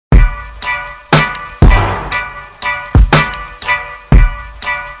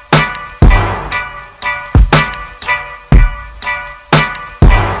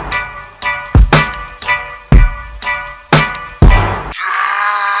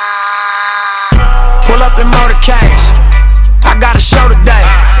all up in motorcades. I got a show today.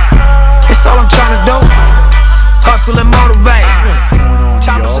 It's all I'm trying to do. Hustle and motivate. What's going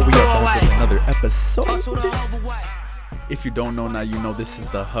on, y'all? We are back with another episode. If you don't know now, you know this is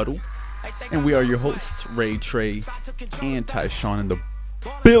The Huddle. And we are your hosts, Ray, Trey, and Tyshawn in the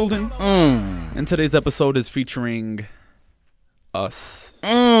building. And today's episode is featuring us.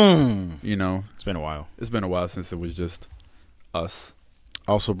 You know, It's been a while. it's been a while since it was just us.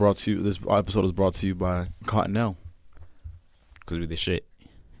 Also brought to you, this episode is brought to you by Cottonelle. Because we the shit.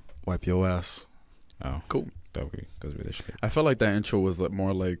 Wipe your ass. Oh, Cool. Because we the shit. I felt like that intro was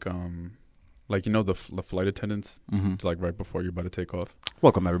more like you know the flight attendants, it's like right before you're about to take off.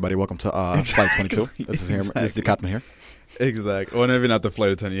 Welcome, everybody. Welcome to Flight 22. This is here. This is the captain here. Exactly. Well, maybe not the flight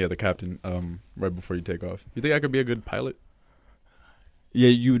attendant, yeah, the captain. Right before you take off. You think I could be a good pilot? Yeah,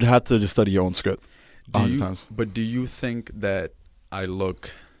 you'd have to just study your own script. Times. But do you think that I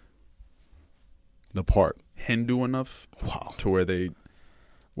look The part. Hindu enough Wow. to where they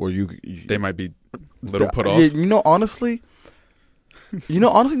might be a little Yeah, put off? Yeah, honestly,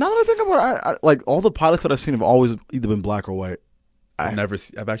 now that I think about it, I like all the pilots that I've seen have always either been black or white. I've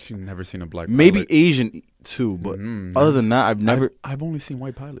actually never seen a black pilot. Maybe Asian too, but other than that, I've only seen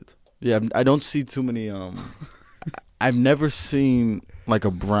white pilots. Yeah, I don't see too many. I've never seen like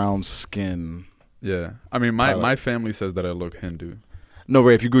a brown skin. Yeah. I mean, my family says that I look Hindu. No,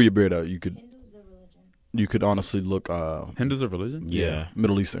 Ray, if you grew your beard out, you could honestly look Hindu's a religion? Yeah.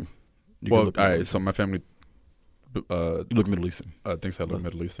 Middle Eastern. You Well, could look all Middle right, Eastern. so my family You look Middle Eastern. thinks I look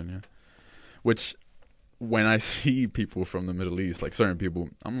Middle Eastern, yeah. Which, when I see people from the Middle East, like certain people,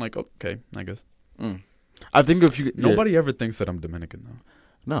 I'm like, okay, I guess. I think if you Nobody ever thinks that I'm Dominican, though.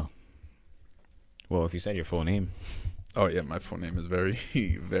 No. Well, if you said your full name. Oh, yeah, my full name is very,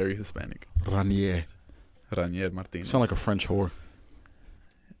 very Hispanic. Ranier. Ranier Martinez. Sound like a French whore.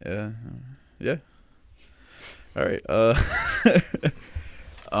 Yeah. Yeah. All right.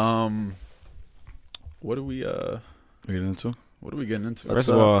 What are we Getting into? What are we getting into? First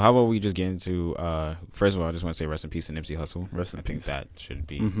of all, how about we just get into, first of all, I just want to say rest in peace to Nipsey Hussle. Rest in I think peace. that should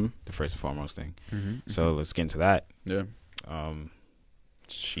be the first and foremost thing. So, So let's get into that. yeah.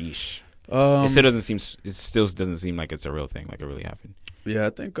 Sheesh. It still doesn't seem like it's a real thing, like it really happened. Yeah, I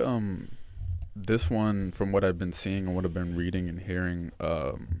think this one, from what I've been seeing and what I've been reading and hearing,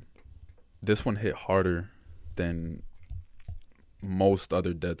 this one hit harder than most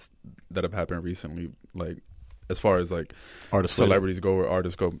other deaths that have happened recently. Like, as far as like celebrities go or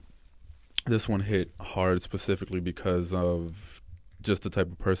artists go, this one hit hard specifically because of just the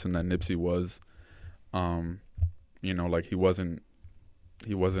type of person that Nipsey was. You know, like he wasn't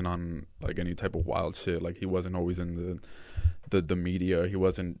on like any type of wild shit. Like he wasn't always in the media. He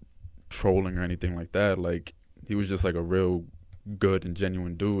wasn't trolling or anything like that. Like he was just like a real good and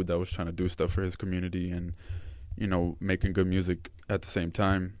genuine dude that was trying to do stuff for his community and, you know, making good music at the same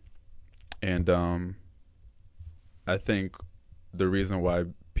time. And I think the reason why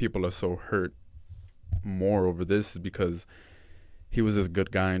people are so hurt more over this is because he was this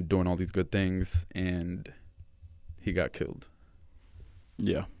good guy and doing all these good things and he got killed.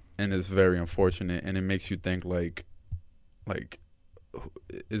 Yeah. And it's very unfortunate, and it makes you think like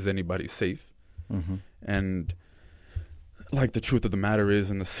is anybody safe? And like the truth of the matter is,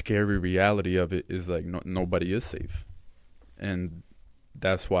 and the scary reality of it is like nobody is safe. And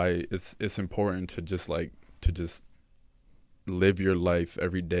that's why it's important to just live your life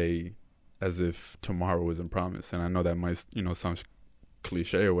every day as if tomorrow isn't promised. And I know that might, you know, sound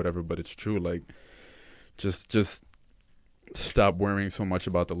cliche or whatever, but it's true. Like just stop worrying so much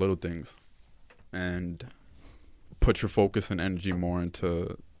about the little things and put your focus and energy more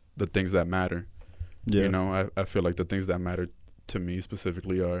into the things that matter. Yeah. You know, I feel like the things that matter to me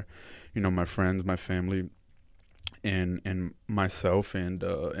specifically are, you know, my friends, my family, and myself and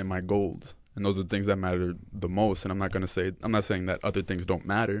my goals. And those are the things that matter the most. And I'm not saying that other things don't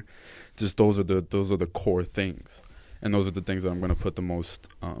matter. Just those are the core things. And those are the things that I'm going to put the most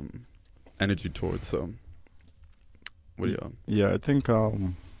energy towards. So what do y'all? Yeah, I think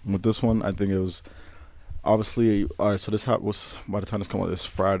with this one, I think it was obviously so this was by the time this come out this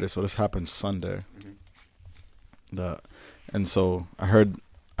Friday, so this happened Sunday. And so I heard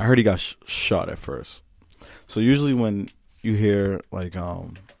he got shot at first. So usually when you hear like I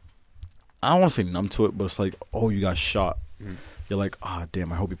don't want to say numb to it, but it's like, oh, you got shot. You're like, ah,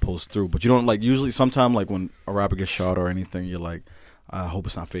 damn, I hope he pulls through. But you don't like usually. Sometimes like when a rapper gets shot or anything, you're like, I hope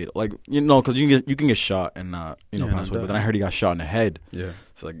it's not fatal. Like, you know, because you can get shot and not, you know, pass away. But then I heard he got shot in the head. Yeah.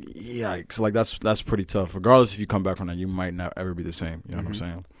 It's like, yikes. Like that's pretty tough. Regardless if you come back from that, you might not ever be the same. You know what I'm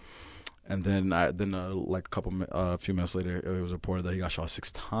saying? And then like a few minutes later, it was reported that he got shot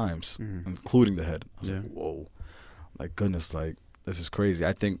 6 times, including the head. I was like, whoa, like goodness, like this is crazy.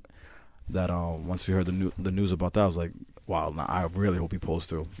 I think that once we heard the news about that, I was like, wow, I really hope he pulls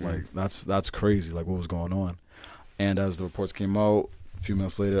through. Like that's crazy. Like what was going on? And as the reports came out a few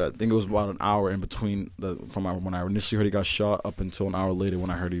minutes later, I think it was about an hour in between from when I initially heard he got shot up until an hour later when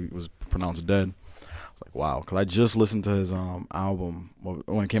I heard he was pronounced dead. Like, wow, because I just listened to his album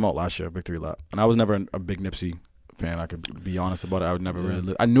when it came out last year, Victory Lap, and I was never a big Nipsey fan. I could be honest about it. I would never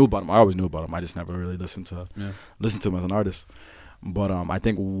really. I knew about him. I always knew about him. I just never really listened to him as an artist. But I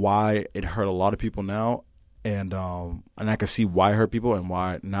think why it hurt a lot of people now, and I can see why it hurt people, and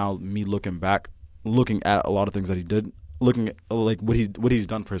why now me looking back, looking at a lot of things that he did, looking at like what he's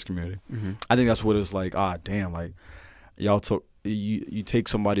done for his community. I think that's what it's like. Damn, like y'all took. You take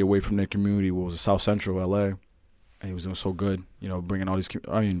somebody away from their community, what was South Central LA, and he was doing so good, bringing all these,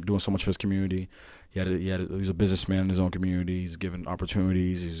 doing so much for his community. He was a businessman in his own community. He's giving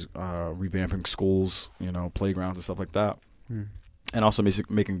opportunities. He's revamping schools, playgrounds and stuff like that, and also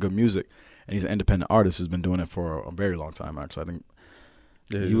making good music. And he's an independent artist who's been doing it for a very long time. Actually, I think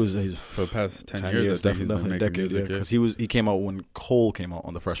he's for the past 10 years. Definitely a decade. Because he came out when Cole came out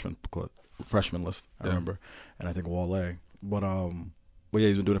on the freshman list. I remember, and I think Wale. But yeah,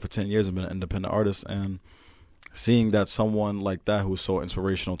 he's been doing it for 10 years and been an independent artist. And seeing that someone like that who was so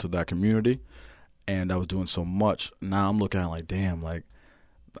inspirational to that community and that was doing so much, now I'm looking at it like, damn, like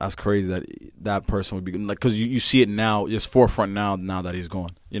that's crazy that person would be like, because you see it now, it's forefront now that he's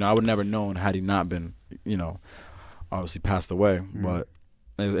gone. I would never known had he not been, obviously passed away. But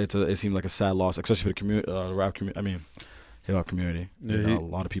it seems like a sad loss, especially for the community, rap community. I mean, hip hop community. A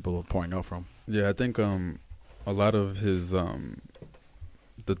lot of people are pouring out from. Yeah, I think a lot of his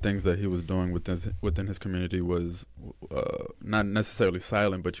the things that he was doing within his community was not necessarily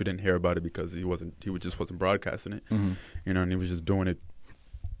silent, but you didn't hear about it because he just wasn't broadcasting it, and he was just doing it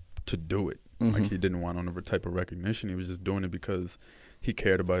to do it. Like he didn't want no type of recognition. He was just doing it because he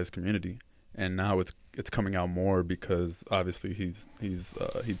cared about his community. And now it's coming out more because obviously he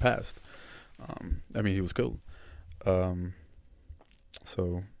passed. He was killed.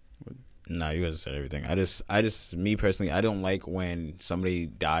 So. No, you guys said everything. I just, me personally, I don't like when somebody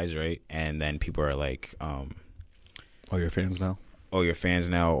dies, right? And then people are like, oh, you're fans now? Oh, you're fans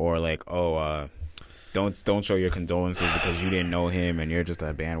now. Or like, don't show your condolences because you didn't know him and you're just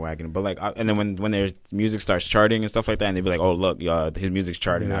a bandwagon. But like, and then when their music starts charting and stuff like that, and they be like, oh, look, his music's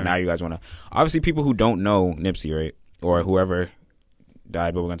charting now you guys want to. Obviously, people who don't know Nipsey, right? Or whoever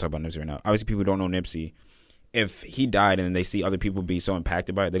died, but we're going to talk about Nipsey right now. Obviously, people who don't know Nipsey, if he died and they see other people be so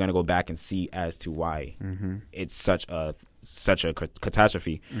impacted by it, they're gonna go back and see as to why it's such a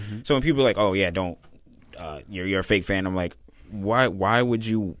catastrophe. So when people are like, "Oh yeah, don't you're a fake fan," I'm like, why would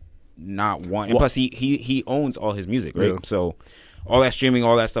you not want? And plus, he owns all his music, right? Yeah. So all that streaming,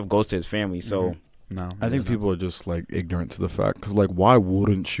 all that stuff goes to his family. So no, I think people are just like ignorant to the fact, because like, why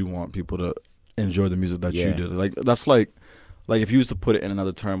wouldn't you want people to enjoy the music that you did? Like that's like if you used to put it in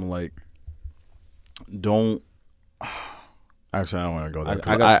another term, like. Don't. Actually, I don't want to go there.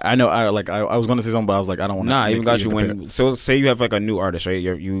 I know. I was going to say something, but I was like, I don't want to. Nah, I even got you when. So say you have like a new artist, right?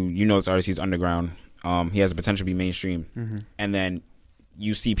 You know this artist. He's underground. He has the potential to be mainstream, and then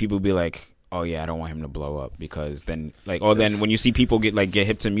you see people be like, "Oh yeah, I don't want him to blow up," because then like, then when you see people get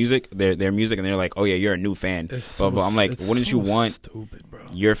hip to music, their music, and they're like, "Oh yeah, you're a new fan." But I'm like, wouldn't you want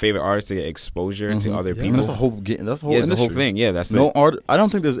your favorite artist to get exposure to other people? That's the whole. That's the whole thing. Yeah, that's no art. I don't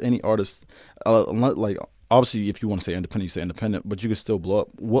think there's any artist. Like obviously, if you want to say independent, you say independent, but you could still blow up.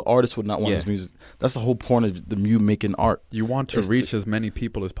 What artist would not want his music? That's the whole point of you making art. You want to reach as many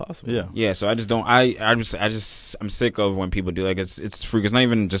people as possible. Yeah. So I just don't. I'm sick of when people do it's freak. It's not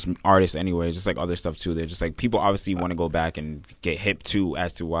even just artists anyway. It's just like other stuff too. They're just like people obviously want to go back and get hip to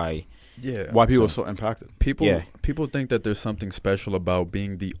as to why. Yeah, why people are so impacted. People think that there's something special about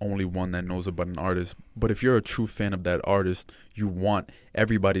being the only one that knows about an artist. But if you're a true fan of that artist, you want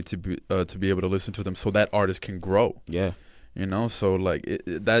everybody to be able to listen to them, so that artist can grow. Yeah, So like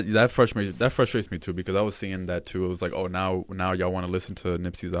that frustrates me too, because I was seeing that too. It was like, oh, now y'all want to listen to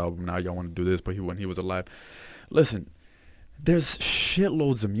Nipsey's album. Now y'all want to do this, but when he was alive, listen, there's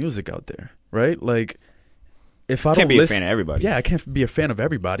shitloads of music out there, right? Like. If I can't be a fan of everybody. Yeah, I can't be a fan of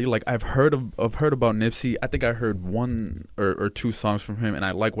everybody. Like I've heard about Nipsey. I think I heard one or two songs from him, and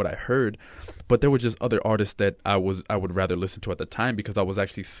I like what I heard. But there were just other artists that I would rather listen to at the time, because I was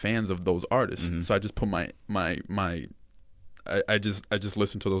actually fans of those artists. So I just put I just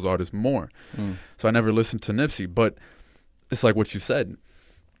listened to those artists more. So I never listened to Nipsey. But it's like what you said,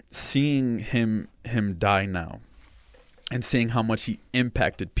 seeing him die now, and seeing how much he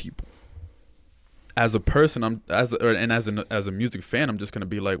impacted people. as a person, as a music fan, I'm just gonna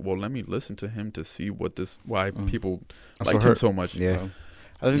be like, well, let me listen to him to see why people liked him so much. Yeah.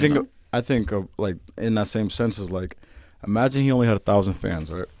 I think like in that same sense is like, imagine he only had 1,000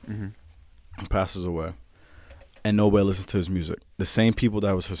 fans, right? Mm-hmm. Passes away, and nobody listens to his music. The same people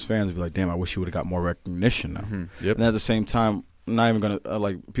that was his fans would be like, damn, I wish he would have got more recognition now. Mm-hmm. Yep. And at the same time, not even gonna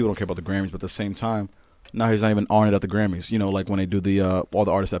like, people don't care about the Grammys, but at the same time, now he's not even honored at the Grammys. You know, like when they do the all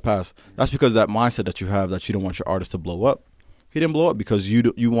the artists that pass. That's because that mindset that you have that you don't want your artist to blow up. He didn't blow up because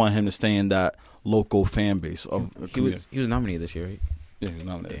you want him to stay in that local fan base of. He was nominated this year, right? Yeah, he was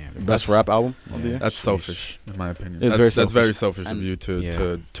nominated. Damn. Best rap album of the year. That's selfish, in my opinion. It's That's very very selfish. selfish of you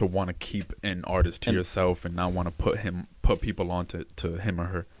to want to keep an artist to yourself and not want to put people on to him or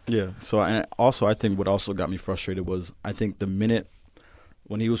her. Yeah. So and also, I think what also got me frustrated was I think the minute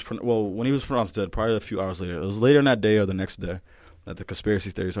when he was pronounced dead, probably a few hours later. It was later in that day or the next day that the conspiracy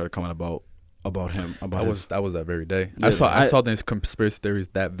theories started coming about him. That was that very day. Yeah, I saw these conspiracy theories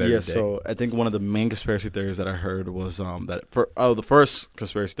that very day. So I think one of the main conspiracy theories that I heard was the first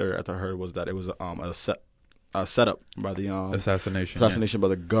conspiracy theory I heard was that it was a setup by the assassination by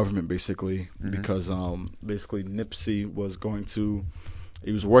the government, basically, because basically Nipsey was going to.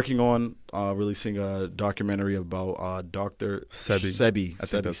 He was working on releasing a documentary about Dr. Sebi.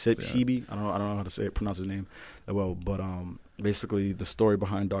 Sebi. I don't know how to pronounce his name that well, but basically the story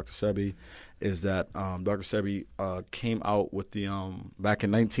behind Dr. Sebi is that Dr. Sebi came out with the back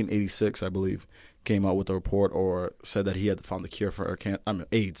in 1986, I believe, came out with a report or said that he had found the cure for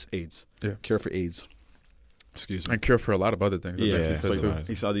AIDS. Yeah. Cure for AIDS. Excuse me. And cure for a lot of other things. He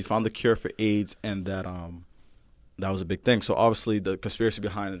said he found the cure for AIDS, and that that was a big thing. So obviously the conspiracy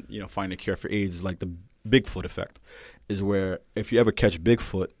behind finding a cure for AIDS is like the Bigfoot effect, is where if you ever catch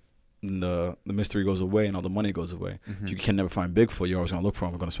Bigfoot, the mystery goes away and all the money goes away. Mm-hmm. If you can never find Bigfoot, you're always going to look for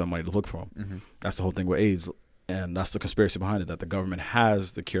him. You're going to spend money to look for him. Mm-hmm. That's the whole thing with AIDS, and that's the conspiracy behind it, that the government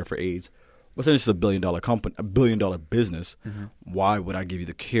has the cure for AIDS. But then it's a $1 billion company, a $1 billion business. Mm-hmm. Why would I give you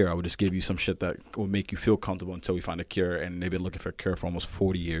the cure? I would just give you some shit that would make you feel comfortable until we find a cure, and they've been looking for a cure for almost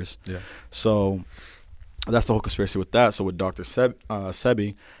 40 years. Yeah. So that's the whole conspiracy with that. So with Dr.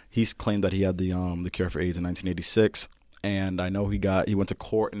 Sebi, he's claimed that he had the cure for AIDS in 1986, and I know he went to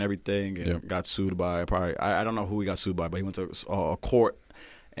court and everything, and got sued by I don't know who he got sued by, but he went to a court,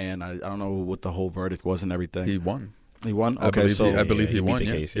 and I don't know what the whole verdict was and everything. He won. He won. I believe he won. Beat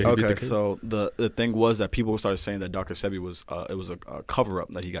the case. Okay, so the thing was that people started saying that Dr. Sebi was it was a cover up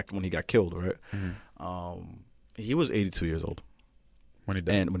that he got when he got killed, right? Mm-hmm. He was 82 years old when he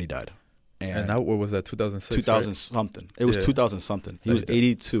died. And that, what was that, 2006? 2000 right? something. It was 2000 something. He was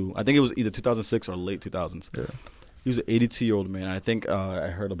 82. I think it was either 2006 or late 2000s. Yeah. He was an 82-year-old man. I think I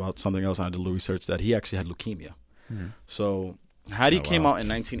heard about something else. I did a little research that he actually had leukemia. Mm-hmm. So had he came out in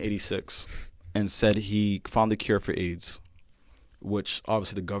 1986 and said he found the cure for AIDS, which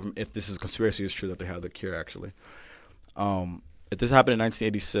obviously the government, if this is conspiracy, is true that they have the cure actually. If this happened in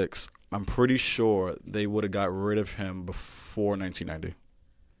 1986, I'm pretty sure they would have got rid of him before 1990.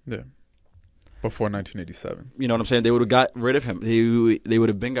 Yeah. Before 1987. You know what I'm saying? They would have got rid of him. They would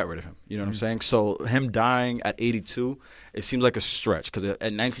have been got rid of him. You know what I'm saying? So him dying at 82, it seems like a stretch. Because at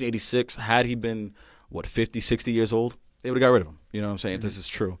 1986, had he been, 50, 60 years old, they would have got rid of him. You know what I'm saying? If this is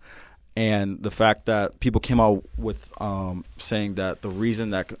true. And the fact that people came out with saying that the reason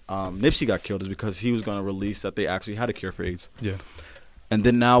that Nipsey got killed is because he was going to release that they actually had a cure for AIDS. Yeah. And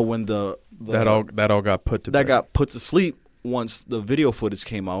then now when that all got put to bed. That got put to sleep once the video footage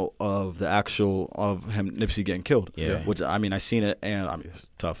came out of the actual of him Nipsey getting killed. Yeah. Which I seen it, and I mean it's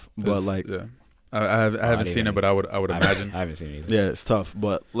tough. But I haven't seen it, but I would imagine. I haven't seen it either. Yeah, it's tough.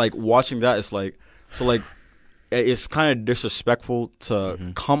 But like watching that, it's like it's kind of disrespectful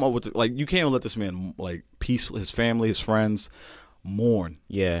to come up with you can't even let this man his family, his friends mourn.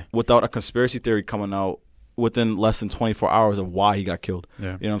 Yeah. Without a conspiracy theory coming out within less than 24 hours of why he got killed.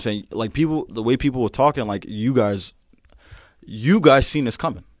 Yeah. You know what I'm saying? Like the way people were talking, like you guys seen this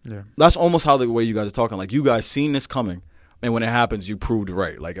coming. Yeah. That's almost how the way you guys are talking. Like you guys seen this coming, and when it happens, you proved it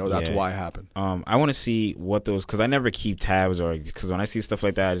right. Like, that's why it happened. I want to see what those, because I never keep tabs, or because when I see stuff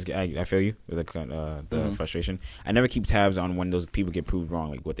like that, I feel you with the frustration. I never keep tabs on when those people get proved wrong,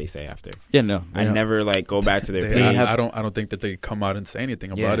 like what they say after. Yeah, no, I never go back to their page. I don't think that they come out and say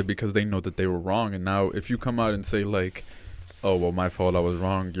anything about it because they know that they were wrong. And now, if you come out and say oh, well, my fault, I was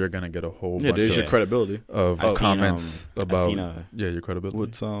wrong, you're going to get a whole bunch of your credibility of comments about your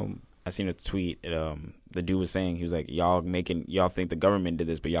credibility. I seen a tweet. The dude was saying, he was like, y'all think the government did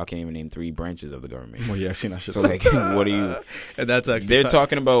this, but y'all can't even name 3 branches of the government. Well, yeah, I seen that shit. So what are you? And that's actually they're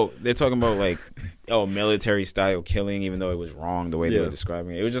talking about military style killing, even though it was wrong the way they were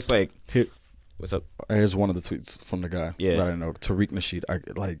describing it. It was just What's up? Here's one of the tweets from the guy. Yeah. That I know, Tariq Nasheed.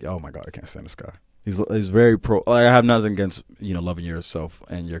 Oh my god, I can't stand this guy. He's very pro. Like, I have nothing against loving yourself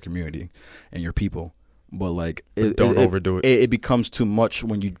and your community and your people, but like don't overdo it. It becomes too much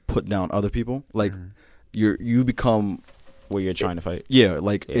when you put down other people. Like you become Where you're trying to fight. Yeah,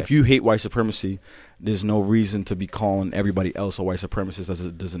 like if you hate white supremacy, there's no reason to be calling everybody else a white supremacist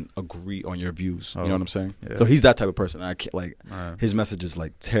that doesn't agree on your views. You know what I'm saying? Yeah. So he's that type of person. I can't his message is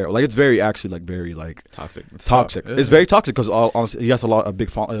like terrible. Like it's very Toxic. toxic. Yeah. It's very toxic because honestly, he has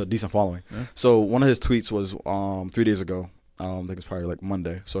a decent following. Yeah. So one of his tweets was 3 days ago. I think it's probably like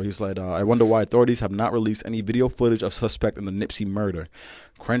Monday. So he's like, I wonder why authorities have not released any video footage of suspect in the Nipsey murder.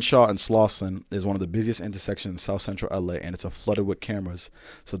 Crenshaw and Slauson is one of the busiest intersections in South Central LA, and it's flooded with cameras.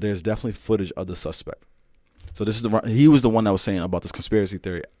 So there's definitely footage of the suspect. So this is he was the one that was saying about this conspiracy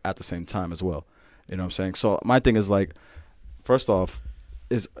theory at the same time as well. You know what I'm saying? So my thing is like, first off,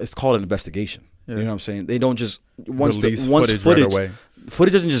 it's called an investigation. Yeah. You know what I'm saying? They don't just once footage right away.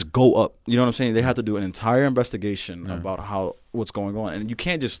 Footage doesn't just go up. You know what I'm saying? They have to do an entire investigation about what's going on, and you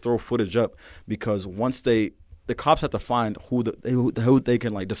can't just throw footage up because once the cops have to find who they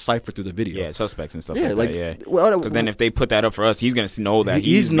can like decipher through the video. Yeah, suspects and stuff like that. Yeah, because then if they put that up for us, he's gonna know that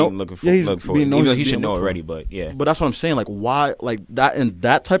he's looking for. Even though he should know already, but yeah. But that's what I'm saying. Like why? Like that and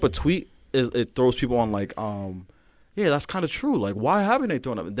that type of tweet it throws people on like yeah, that's kind of true. Like, why haven't they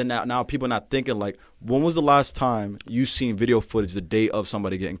thrown up? Then now people are not thinking like, when was the last time you seen video footage the day of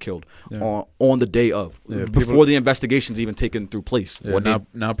somebody getting killed on the day of before the investigation's even taken through place? Yeah,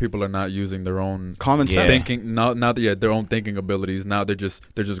 now people are not using their own common sense thinking. Not their own thinking abilities. Now they're just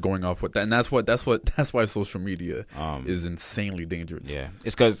going off with that, and that's why social media is insanely dangerous. Yeah,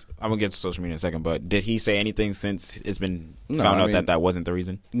 it's because I'm gonna get to social media in a second. But did he say anything since it's been found out that wasn't the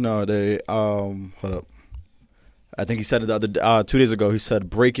reason? No, they hold up. I think he said it the other 2 days ago. He said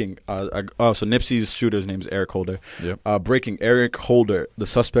breaking. So Nipsey's shooter's name is Eric Holder. Yep. Breaking. Eric Holder, the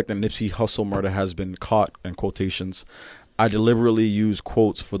suspect in Nipsey Hussle murder, has been caught. In quotations, I deliberately use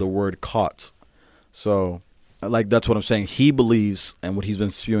quotes for the word "caught." So, like that's what I'm saying. He believes, and what he's been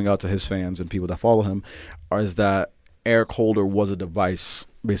spewing out to his fans and people that follow him, is that Eric Holder was a device,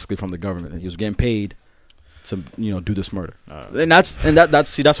 basically from the government. He was getting paid to do this murder, and that's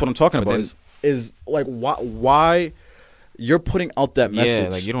what I'm talking about. Is like why you're putting out that message? Yeah,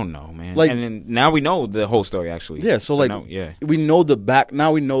 like you don't know, man. Like, and then now we know the whole story actually. Yeah, so like now, we know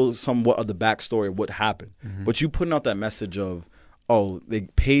now we know somewhat of the backstory of what happened. Mm-hmm. But you putting out that message of they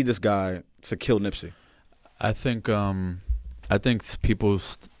paid this guy to kill Nipsey. I think people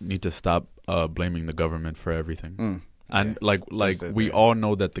need to stop blaming the government for everything. And like we all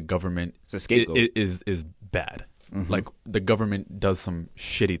know that the government is bad. Mm-hmm. Like the government does some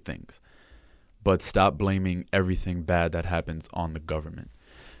shitty things. But stop blaming everything bad that happens on the government.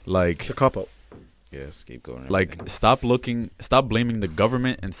 Like it's a cop out. Yeah, scapegoat. Like stop blaming the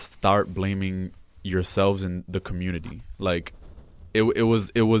government and start blaming yourselves and the community. Like it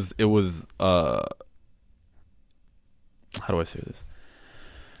was how do I say this?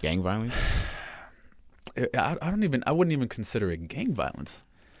 Gang violence? I wouldn't even consider it gang violence.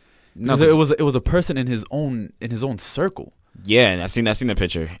 Because it was a person in his own circle. Yeah, and I seen the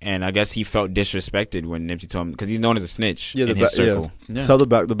picture, and I guess he felt disrespected when Nipsey told him because he's known as a snitch in his circle. Yeah. So the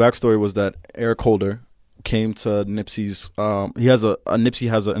backstory was that Eric Holder came to Nipsey's. Nipsey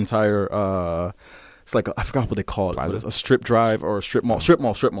has an entire. It's like I forgot what they call it. A strip drive or a strip mall. Strip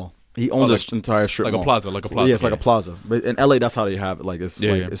mall. He owns this entire strip mall. Like a plaza. Yeah, it's like a plaza. But in LA, that's how they have it. Like it's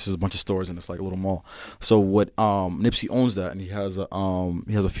it's just a bunch of stores and it's like a little mall. So what Nipsey owns that, and he has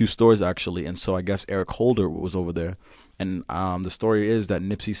a few stores actually. And so I guess Eric Holder was over there. And the story is that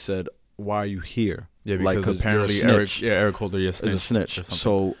Nipsey said, "Why are you here?" Yeah, because apparently Eric Holder is a snitch.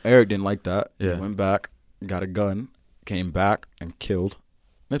 So Eric didn't like that. Yeah. He went back, got a gun, came back, and killed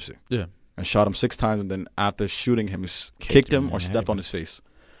Nipsey. Yeah. And shot him 6 times, and then after shooting him, kicked him or stepped on his face.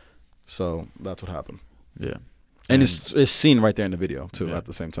 So that's what happened. Yeah. And it's seen right there in the video too at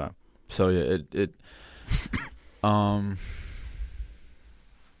the same time. So yeah,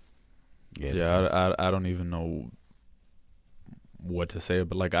 I don't even know what to say,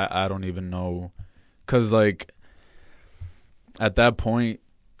 but like I don't even know, because like at that point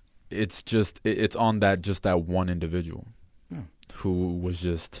it's on that one individual who was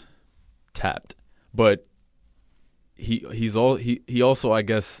just tapped. But he also, I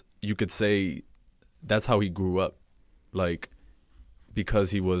guess you could say, that's how he grew up, like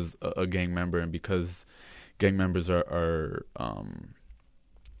because he was a gang member, and because gang members are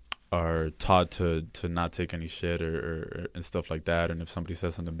taught to not take any shit or and stuff like that. And if somebody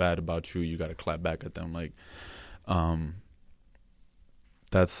says something bad about you, you got to clap back at them. Like,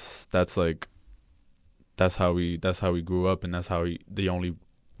 that's like That's how he grew up, and that's the only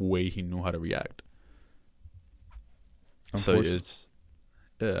way he knew how to react. So it's,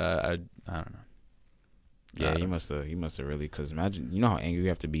 I don't know. Yeah, he must have really, because imagine, you know how angry you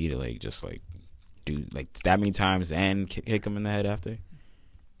have to be to like just like do like that many times and kick him in the head after.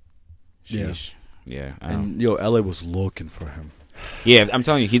 Sheesh. Yeah. And LA was looking for him. Yeah, I'm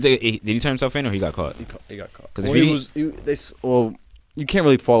telling you, did he turn himself in or he got caught? He got caught. Because you can't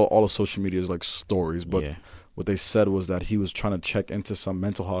really follow all of social media's like stories, but yeah. what they said was that he was trying to check into some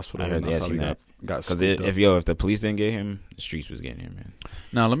mental hospital. I heard and that's how he that. got Because if the police didn't get him, the streets was getting him, man.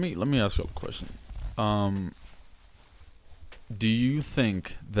 Now let me ask you a question. Do you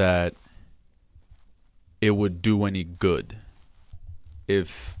think that it would do any good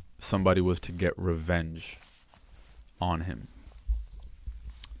if somebody was to get revenge on him?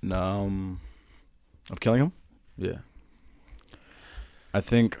 Of killing him? Yeah. I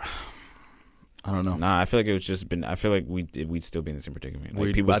don't know. Nah, I feel like it was just been. I feel like we'd still be in the same predicament. Like,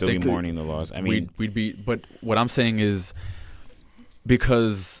 We'd- people I still be think mourning the loss. I mean, we'd be. But what I'm saying is,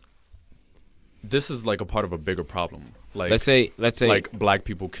 because this is like a part of a bigger problem. Like let's say, like black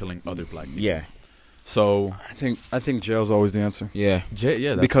people killing other black people. yeah, So I think jail's always the answer. yeah,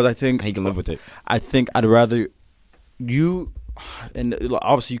 yeah, that's, Because I think he can live with it. I think I'd rather you, and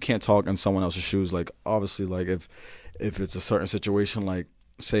obviously you can't talk in someone else's shoes. Like obviously, like if it's a certain situation, like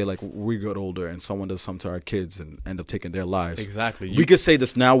say like we get older and someone does something to our kids and end up taking their lives. exactly. We could say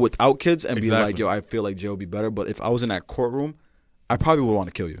this now without kids and be like, Exactly. yo, I feel like jail would be better. But if I was in that courtroom, I probably would want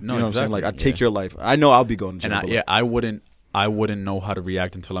to kill you. No, you know what I'm exactly. saying? Like I'd take your life. I know I'll be going to jail. And I wouldn't know how to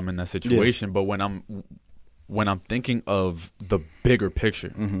react until I'm in that situation. But when I'm thinking of the bigger picture,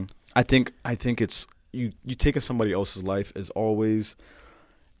 mm-hmm. I think it's you taking somebody else's life is always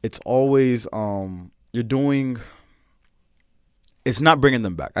you're doing. It's not bringing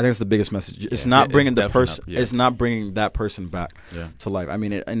them back. I think it's the biggest message. It's not bringing the person. It's not bringing that person back to life. I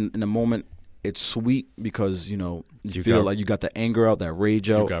mean, in the moment, it's sweet because you feel like you got the anger out, that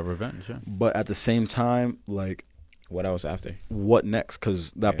rage out. You got revenge. Yeah. But at the same time, like, What else after? what next?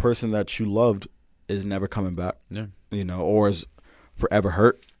 Because that person that you loved is never coming back. Yeah. Or is forever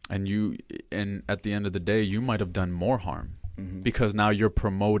hurt. And at the end of the day, you might have done more harm because now you're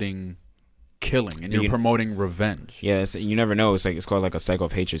promoting killing and you're promoting revenge. Yeah, you never know. It's called like a cycle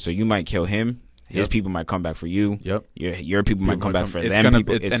of hatred. So you might kill him. His people might come back for you. Yep. Your people might come back for them.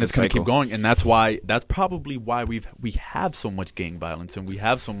 It's gonna keep going, and that's probably why we have so much gang violence and we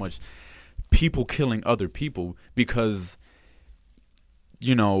have so much people killing other people because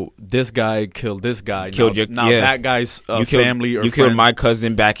this guy killed this guy. That guy's family or you killed my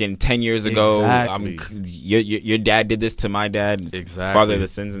cousin back in 10 years ago. Exactly. Your dad did this to my dad. Exactly. Father of the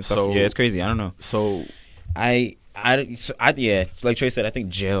sins and stuff. So, yeah, it's crazy. I don't know. So yeah, like Trey said, I think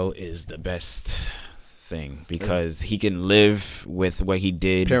jail is the best thing because he can live with what he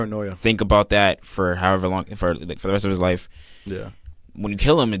did. Paranoia. Think about that for however long, for the rest of his life. Yeah. When you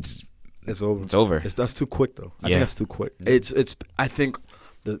kill him, it's over. It's over. That's too quick though. I think that's too quick. It's. I think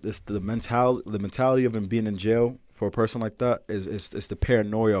the mentality of him being in jail for a person like that is the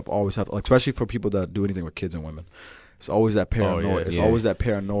paranoia of always have, like, especially for people that do anything with kids and women. It's always that paranoia. It's always that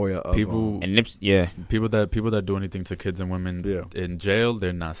paranoia of people and people that do anything to kids and women in jail,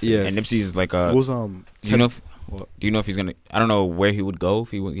 they're not safe. Yeah. And Nipsey's like a. Do you know if he's gonna? I don't know where he would go if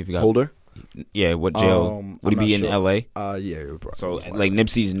he got Holder. Yeah, what jail would he be in L.A.? Yeah. So like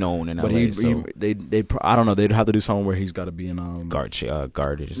Nipsey's known in but L.A. They I don't know. They'd have to do something where he's got to be in guard or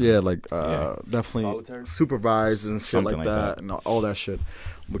something. Yeah, like definitely Solitary? supervised and shit Something like that and all that shit.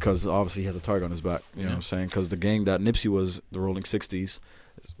 Because obviously he has a target on his back. You know what I'm saying? Because the gang that Nipsey was, the Rolling 60s.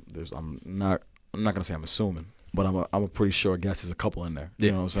 I'm not gonna say I'm assuming, but I'm a pretty sure guess there's a couple in there.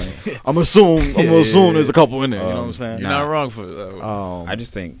 You know what I'm saying? I'm gonna assume there's a couple in there. You know what I'm saying? You're not wrong for that. I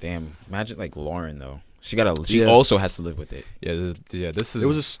just think, damn, imagine like Lauren though. She also has to live with it. Yeah. This is. It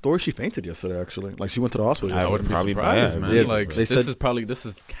was a story. She fainted yesterday. Actually, like she went to the hospital. I wouldn't be probably surprised, bad, man. Yeah, Like they said this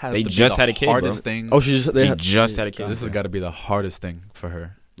is. They just had a kid, hardest bro. thing. Oh, she just had a kid. This has got to be the hardest thing for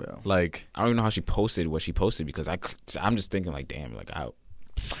her. Yeah. Like, I don't even know how she posted what she posted because I'm just thinking like, damn, like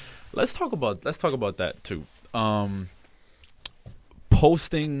let's talk about that too.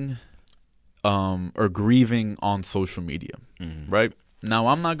 Posting or grieving on social media, right? Now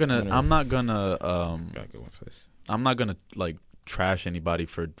I'm not gonna like trash anybody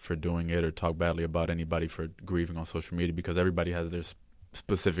for doing it or talk badly about anybody for grieving on social media because everybody has their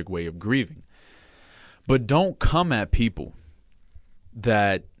specific way of grieving. But don't come at people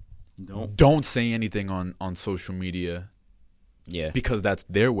that don't say anything on social media, because that's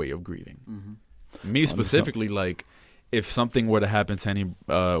their way of grieving. Me specifically, like, if something were to happen to any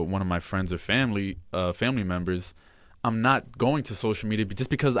one of my friends or family members, I'm not going to social media just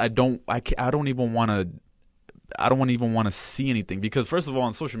because I don't even want to see anything. Because first of all,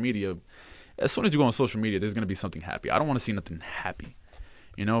 on social media, as soon as you go on social media, there's going to be something happy. I don't want to see nothing happy,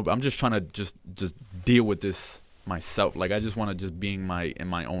 but I'm just trying to just deal with this myself. Like, I just want to just be in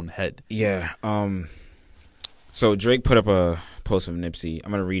my own head. Yeah. So Drake put up a post of Nipsey.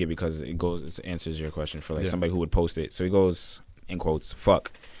 I'm gonna read it because it answers your question for somebody who would post it. So he goes, in quotes,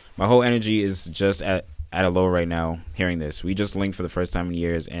 "Fuck, my whole energy is just at a low right now hearing this. We just linked for the first time in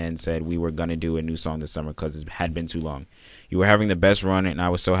years and said we were going to do a new song this summer because it had been too long. You were having the best run, and I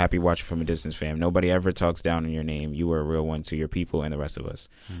was so happy watching from a distance, fam. Nobody ever talks down on your name. You were a real one to your people and the rest of us.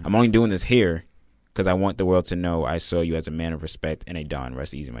 I'm only doing this here because I want the world to know I saw you as a man of respect and a Don.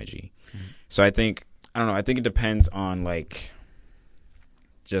 Rest easy, my G." So I think it depends on,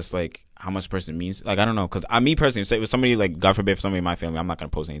 just, how much person means. I don't know, because me personally, say it was somebody, God forbid, for somebody in my family, I'm not going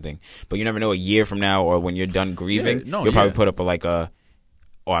to post anything. But you never know, a year from now or when you're done grieving, you'll probably put up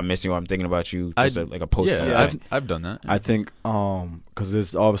 "Oh, I'm missing you," or "I'm thinking about you," just a post. Yeah, I've done that. I think, because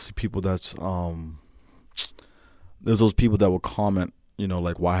there's obviously people there's those people that will comment,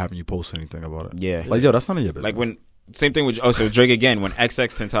 why haven't you posted anything about it? Yeah. Yo, that's none of your business. Same thing with Drake again. When XX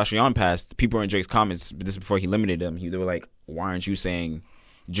Tentacion passed, people were in Drake's comments. This is before he limited them. They were like, "Why aren't you saying?"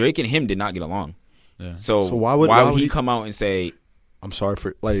 Drake and him did not get along. Yeah. So why would he come out and say, "I'm sorry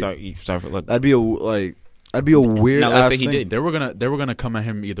for sorry for look"? That'd be a weird. Now let's say he did. They were gonna come at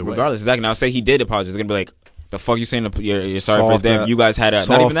him either way. Regardless, exactly. Now say he did apologize. They're gonna be like, "The fuck you saying? You're sorry for his death. You guys had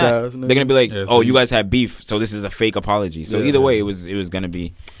not even that." They're gonna be like, you guys had beef, so this is a fake apology. So either way, it was gonna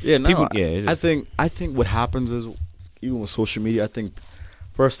be. Yeah, no. People, I think what happens is, even with social media, I think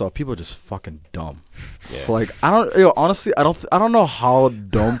first off, people are just fucking dumb. Yeah. Honestly, I don't know how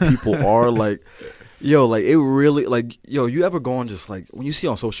dumb people are. It really, you ever go on just when you see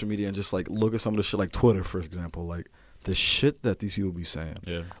on social media and just look at some of the shit, like Twitter, for example, the shit that these people be saying.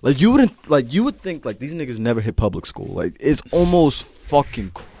 Yeah. You would think these niggas never hit public school. It's almost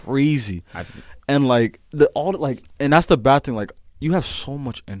fucking crazy. And and that's the bad thing. You have so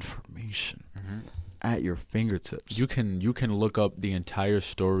much information at your fingertips. You can look up the entire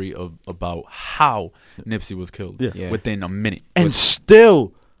story about how Nipsey was killed within a minute, and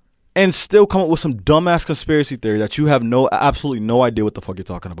still come up with some dumbass conspiracy theory that you have absolutely no idea what the fuck you're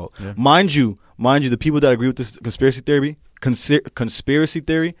talking about. Yeah. Mind you, the people that agree with this conspiracy theory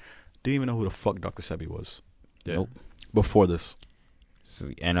didn't even know who the fuck Dr. Sebi was. Yeah. Nope. Before this.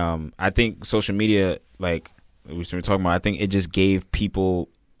 And I think social media, we were talking about, I think it just gave people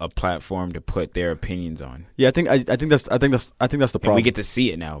a platform to put their opinions on. Yeah, I think that's the problem. And we get to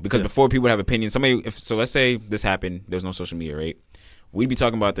see it now because before people would have opinions. Let's say this happened, there's no social media, right? We'd be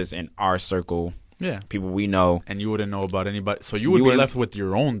talking about this in our circle. Yeah, people we know, and you wouldn't know about anybody. So you would be left with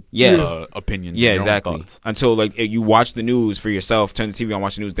your own opinions. Yeah, exactly. Until you watch the news for yourself, turn the TV on,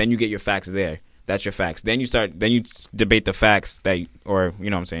 watch the news, then you get your facts there. That's your facts. Then you debate the facts you know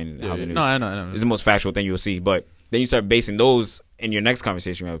what I'm saying. Yeah, the news I know. It's the most factual thing you'll see, but then you start basing those in your next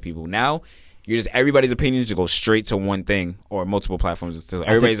conversation with people. Now you're just everybody's opinions just go straight to one thing or multiple platforms. So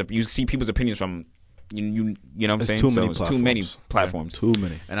you see people's opinions from you know what I'm saying. It's too many platforms. Too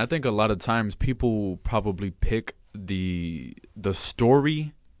many. And I think a lot of times people probably pick the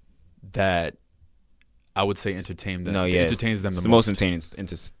story that I would say entertains them. Entertains them the most. The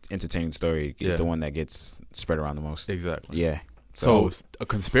most entertaining story is the one that gets spread around the most. Exactly. Yeah. So a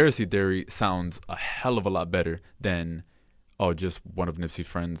conspiracy theory sounds a hell of a lot better than just one of Nipsey's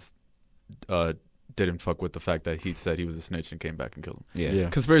friends didn't fuck with the fact that he said he was a snitch and came back and killed him. Yeah.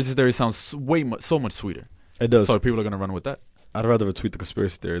 Conspiracy theory sounds so much sweeter. It does. So people are gonna run with that. I'd rather retweet the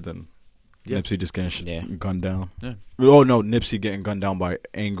conspiracy theory than Nipsey just getting gunned down. Yeah. Oh no, Nipsey getting gunned down by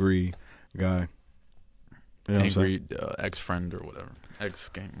angry guy. You know angry ex-friend or whatever,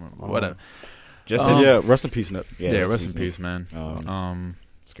 ex-gang, whatever. Rest in peace, Nip. Yeah, rest in peace, man.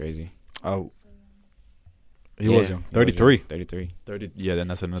 It's crazy. Oh. He was young. 33. 30. Yeah, then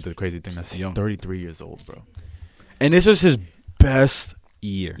that's another crazy thing. That's young. 33 years old, bro. And this was his best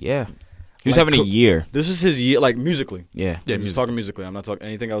year. Yeah. He was having a year. This was his year, musically. Yeah. I'm just talking musically. I'm not talking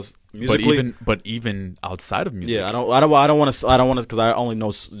anything else. Musically, but even outside of music. Yeah, I don't want to because I only know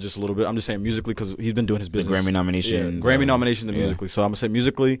just a little bit. I'm just saying musically because he's been doing his business. The Grammy nomination. Grammy nomination to musically. So I'm gonna say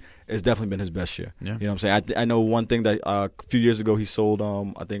musically, it's definitely been his best year. Yeah. You know what I'm saying? I know one thing that a few years ago he sold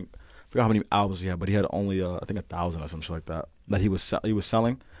I forgot how many albums he had, but he had only I think 1,000 or something like that he was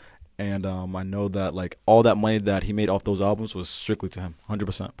selling, and I know that all that money that he made off those albums was strictly to him,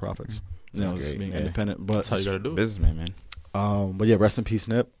 100% profits. You know, being independent, but that's how you gotta do it. Businessman, man. But yeah, rest in peace,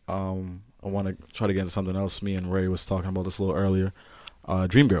 Nip. I want to try to get into something else. Me and Ray was talking about this a little earlier.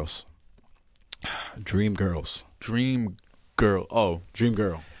 Dream girls. Dream girls. Dream girl. Oh, Dream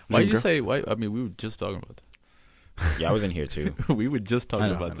girl. why Dream you girl? say? Why? I mean, we were just talking about that. Yeah, I was in here too. We were just talking I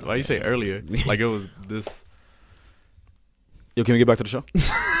know, about I know. that. Why you say earlier? Like it was this. Yo, can we get back to the show?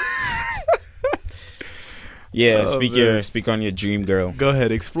 Yeah, Oh, speak on your dream girl. Go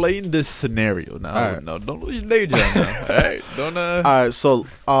ahead, explain this scenario now. All right. No, don't lose your day job now. All right, don't. All right, so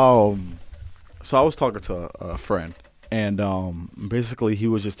I was talking to a friend, and basically he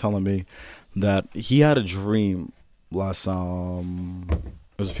was just telling me that he had a dream last it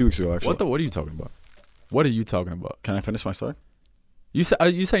was a few weeks ago actually. What are you talking about? What are you talking about? Can I finish my story? Are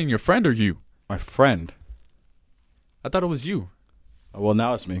you saying your friend or you? My friend. I thought it was you. Well,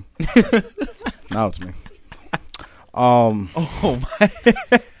 now it's me. Now it's me. Oh my!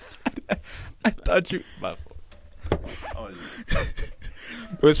 I thought you. My fault.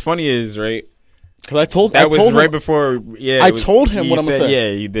 What's funny is, right, because I told that I was told right him, before. Yeah, I it was- told him he what I'm gonna said,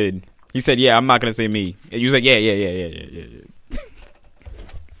 say. Yeah, you did. He said, "Yeah, I'm not gonna say me." He was like, "Yeah."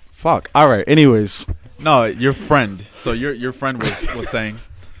 Fuck. All right. Anyways. No, your friend. So your friend was saying.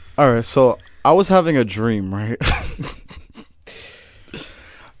 All right. So I was having a dream, right?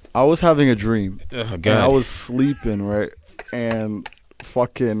 I was having a dream. Oh And God, I was sleeping, right? And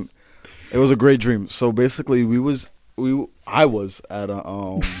fucking, it was a great dream. So basically, I was at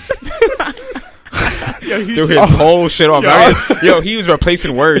a threw his whole shit off. Yo, he was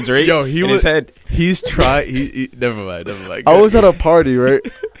replacing words, right? Yo, he in was. his head. He's trying. He never mind. I was at a party, right?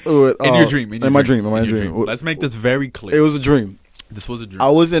 With, in your dream. In my dream. Let's make this very clear. It was a dream. This was a dream. I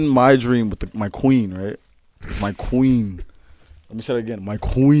was in my dream with my queen, right? My queen. Let me say it again. My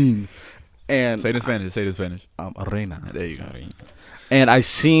queen. And Say it in Spanish. Say it in Spanish. reina. There you go. And I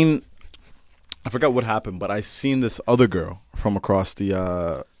forgot what happened, but I seen this other girl from across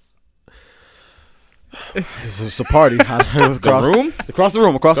the it's a party. Across room? Across the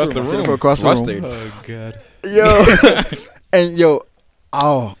room. Across the room. Across the Flustered. room. Oh God. Yo. And yo,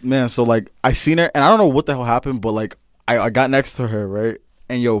 oh man, so like I seen her and I don't know what the hell happened, but like I got next to her, right?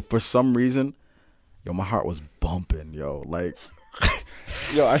 And yo, for some reason, yo, my heart was bumping, yo. Like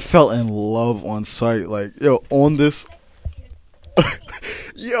yo, I fell in love on sight. Like, yo, on this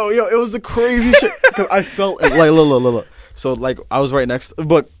yo, it was the crazy shit. Cause I felt like look. So like I was right next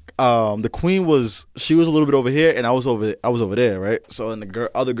but the queen she was a little bit over here and I was over there, right? So and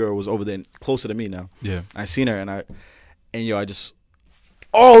the other girl was over there closer to me now. Yeah. I seen her and yo, I just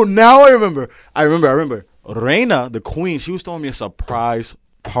now I remember. Reina, the queen, she was throwing me a surprise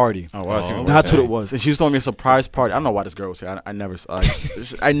party. Oh, wow. Oh, That's what it was. And she was throwing me a surprise party. I don't know why this girl was here. I never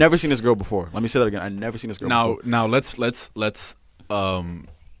seen this girl before. Let me say that again. I never seen this girl before. Now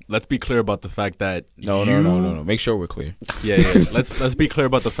let's be clear about the fact that No. Make sure we're clear. Yeah. Let's be clear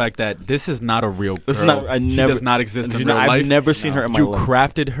about the fact that this is not a real girl. This is not. She does not exist in real I've life. never seen her in my You life.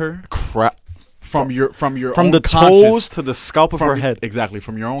 crafted her from your From own the conscious- toes to the scalp of her head. Exactly,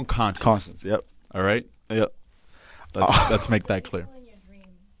 from your own conscience. Yep. All right. Yep. Let's make that clear. People in your dream,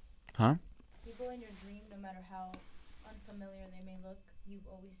 Huh? people in your dream, no matter how unfamiliar they may look, you've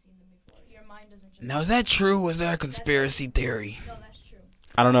always seen them before. Your mind doesn't just. Now, is that true? Was that a conspiracy theory? No, that's true.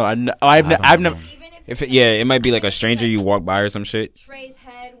 I don't know. I've never. Even If it might be like a stranger you walk by or some shit. Trey's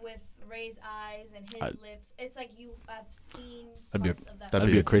head with Ray's eyes and his lips, it's like you have seen That'd be a- parts of that.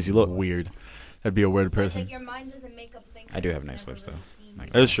 That'd be a crazy look. Weird. That'd be a weird But, person. like your mind doesn't make up things. I do that have it's nice never lips, really though. seen Like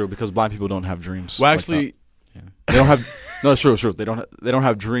before. It's true because blind people don't have dreams. Well, like actually, they don't have. No, it's true. It's true. They don't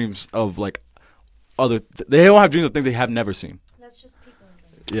have dreams of like they don't have dreams of things they have never seen. That's just people.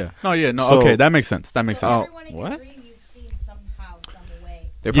 In their dream. no. So- Okay, that makes sense. So Oh, everyone in what? your dream you've seen somehow, some way.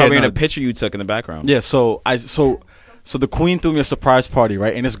 They're probably Yeah, in no. a picture you took in the background. Yeah. So the queen threw me a surprise party,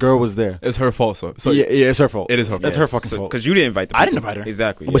 right? And this girl was there. it's her fault. So Yeah, it's her fault. It is her It's fault. her fucking fault. Because you didn't invite the I didn't people. invite her.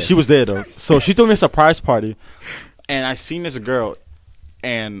 Exactly. But yeah. she was there though. So she threw me a surprise party, and I seen this girl,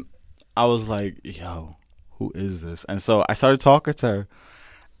 and I was like, "Yo, who is this?" And so I started talking to her,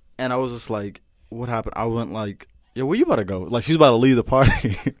 and I was just like, "What happened?" I went like, "Yo, where you about to go?" Like she's about to leave the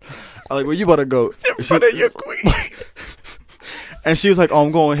party. I like, "Where you about to go?" In front of your queen. And she was like, "Oh,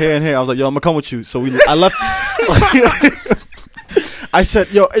 I'm going here and here." I was like, "Yo, I'm gonna come with you." So I left. I said,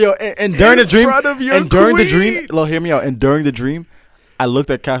 "Yo," and during the dream, look, hear me out. And during the dream, I looked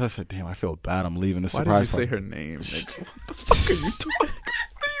at Cass. I said, "Damn, I feel bad. I'm leaving this why did you surprise say party." her name? Nigga? What the fuck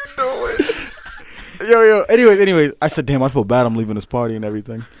are you doing? Yo. Anyways, I said, "Damn, I feel bad. I'm leaving this party and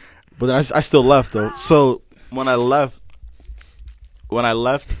everything." But then I still left though. So when I left,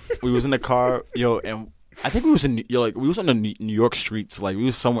 we was in the car, yo, and I think we was in we was on the New York streets, like we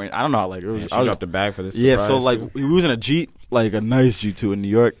was somewhere. I don't know, like it was. Yeah, she dropped the bag for this. Yeah, so surprise, like too. we was in a Jeep, like a nice Jeep too in New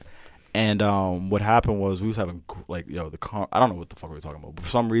York, And what happened was we was having the car. I don't know what the fuck we were talking about, but for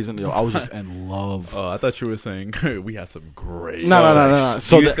some reason, I was just in love. Oh, I thought you were saying we had some great. No.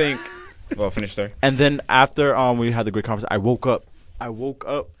 So do you think? Well, finish there. And then after we had the great conversation, I woke up. I was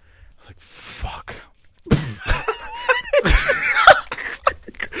like, fuck.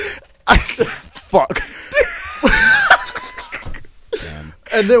 I said, fuck. Damn.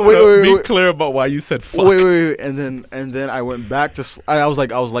 And then Be clear about why you said fuck. Wait. And then I went back to. I was like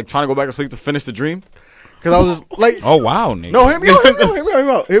trying to go back to sleep to finish the dream, because I was just like, Oh wow, nigga. no, hear me out.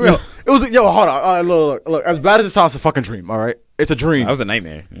 It was hold on. All right, look. As bad as it sounds, it's a fucking dream. All right, it's a dream. That was a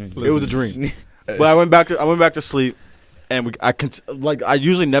nightmare. It was a dream. But I went back to sleep, and I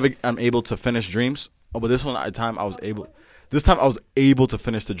usually never am able to finish dreams. But this time I was able. This time I was able to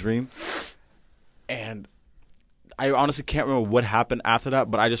finish the dream, and I honestly can't remember what happened after that.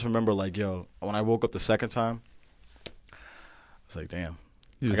 But I just remember when I woke up the second time, I was like, damn,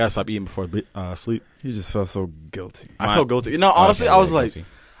 I gotta stop eating before sleep. You just felt so guilty. I felt guilty. Honestly, I was like,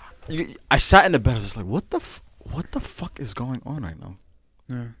 I sat in the bed. I was just like, what the fuck is going on right now?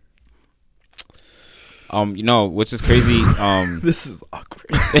 Yeah. Which is crazy. This is awkward.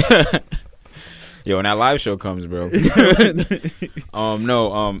 Yo, when that live show comes, bro.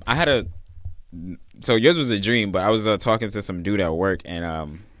 I had so yours was a dream, but I was talking to some dude at work,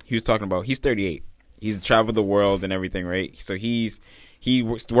 and he was talking about, he's 38. He's traveled the world and everything, right? So he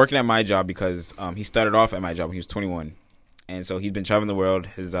was working at my job because he started off at my job when he was 21. And so he's been traveling the world.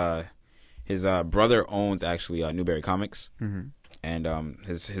 His brother owns actually Newberry Comics. Mm-hmm. And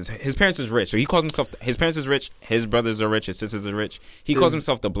his parents is rich, so he calls himself. His parents is rich. His brothers are rich. His sisters are rich. He calls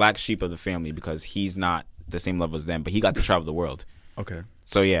himself the black sheep of the family because he's not the same level as them, but he got to travel the world. Okay.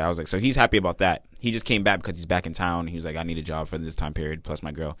 So yeah, I was like, so he's happy about that. He just came back because he's back in town. He was like, I need a job for this time period plus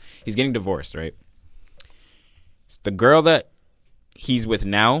my girl. He's getting divorced, right? The girl that he's with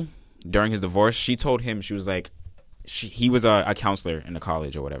now, during his divorce, she told him, she was like, he was a counselor in the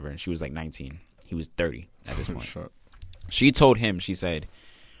college or whatever, and she was like 19. He was 30 at this point. Shut. She told him, she said,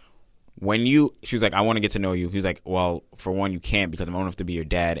 she was like, I want to get to know you. He was like, well, for one, you can't because I'm old enough to be your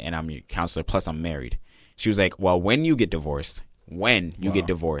dad and I'm your counselor, plus I'm married. She was like, well, when you get divorced, I'm going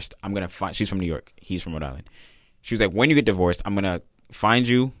to find, she's from New York, he's from Rhode Island. She was like, when you get divorced, I'm going to find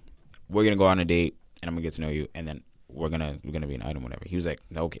you, we're going to go on a date, and I'm going to get to know you, and then we're going to be an item, whatever. He was like,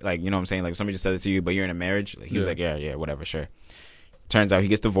 okay, like, you know what I'm saying? Like, somebody just said it to you, but you're in a marriage? Like, he was like, yeah, whatever, sure. Turns out he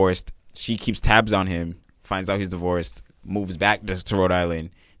gets divorced. She keeps tabs on him, finds out he's divorced, moves back to Rhode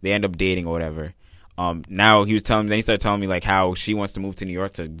Island. They end up dating or whatever. Now he started telling me like how she wants to move to New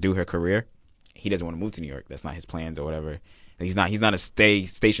York to do her career. He doesn't want to move to New York. That's not his plans or whatever. He's not a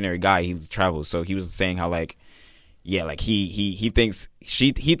stationary guy. He travels. So he was saying how like, yeah, like he thinks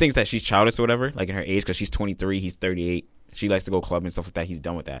that she's childish or whatever, like in her age, because she's 23, he's 38. She likes to go club and stuff like that. He's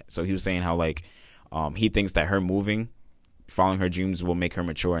done with that. So he was saying how like he thinks that her moving, following her dreams will make her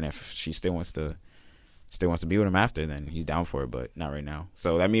mature, and if she still wants to be with him after, then he's down for it, but not right now.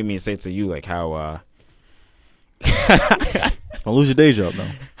 So that made me say to you like how don't lose your day job though.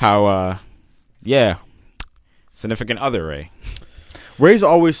 How yeah, significant other Ray's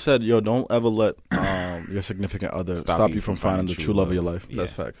always said, yo, don't ever let your significant other stop you from finding the true love of your life. Yeah.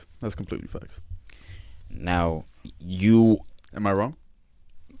 That's facts. That's completely facts. Now am I wrong?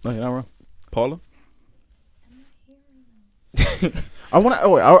 No, you're not wrong. Paula?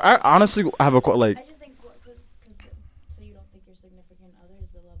 I honestly have a like. I just think so you don't think your significant other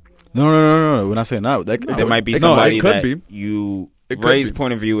is the love of your life? No. We're not saying that. There might be somebody it could that be. Ray's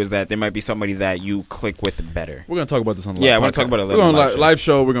point of view is that there might be somebody that you click with better. We're gonna talk about this on the live. I want to talk about it later. We're on live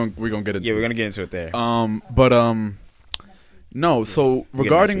show. We're gonna get into. Yeah, we're gonna get into it there. No. So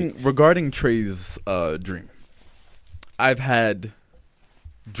regarding Trey's dream, I've had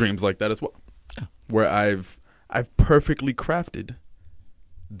dreams like that as well, where I've perfectly crafted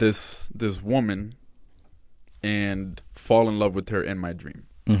this woman and fall in love with her in my dream,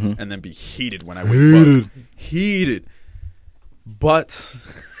 and then be heated when I wake up. Heated. But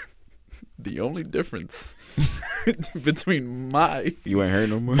the only difference between you ain't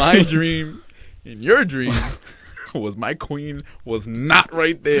heard no more. my dream and your dream was my queen was not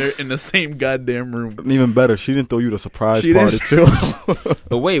right there in the same goddamn room. And even better, she didn't throw you the surprise party too.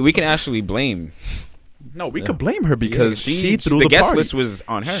 But wait, we can actually blame. No, we could blame her because she threw the the guest party. list was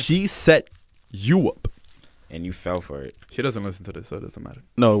on her. She set you up. And you fell for it. She doesn't listen to this, so it doesn't matter.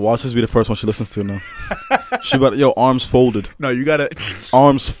 No, watch this be the first one she listens to now. She about arms folded. No, you gotta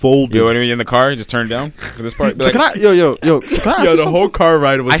arms folded. Yo, when you're in the car, just turn down for this part. So can I? Yo, can I the whole car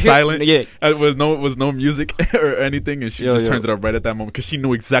ride was silent. Yeah, was no music or anything, and she just turns it up right at that moment because she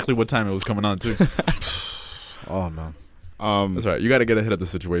knew exactly what time it was coming on too. Oh man. That's right. You got to get ahead of the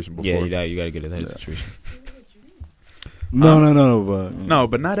situation before. Yeah, you got to get ahead of the situation. No,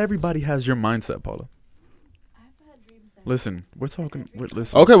 but not everybody has your mindset, Paula. Listen, we're talking.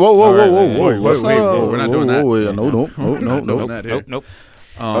 Listen. Okay, whoa. Wait, Let's wait, not- we're not doing that. No. We're not doing that here. Nope.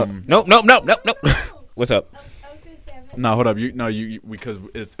 Um, What's up? I was gonna say No, hold up. You because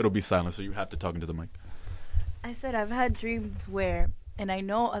it'll be silent, so you have to talk into the mic. I said I've had dreams where, and I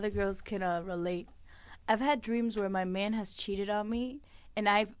know other girls can relate. I've had dreams where my man has cheated on me, and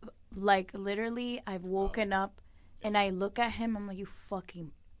I've literally I've woken up, and I look at him. I'm like, you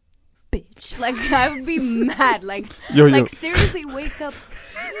fucking bitch. Like I would be mad. Like seriously, wake up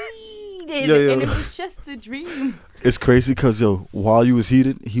heated, and it was just the dream. It's crazy because while you was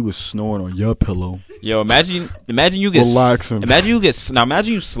heated, he was snoring on your pillow. Yo, imagine you get relaxing. Imagine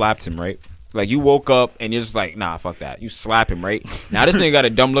you slapped him, right? Like you woke up and you're just like, nah, fuck that. You slap him, right? Now this nigga got a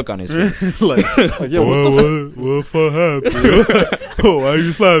dumb look on his face. Like yo, what the fuck happened? Oh, why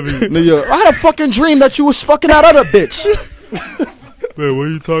you slapping me? Yo, I had a fucking dream that you was fucking that other bitch. Man, what are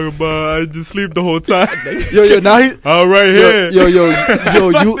you talking about? I just sleep the whole time. Yo, now he all right here. Yo,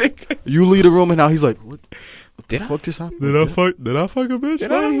 you leave the room and now he's like, what the fuck just happened? Did I fuck a bitch?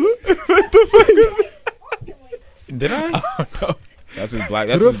 What the fuck is Did I? Oh, no. That's his black.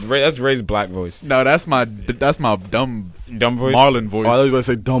 That's Ray's black voice. No, that's my dumb voice. Marlon voice. Oh, I was gonna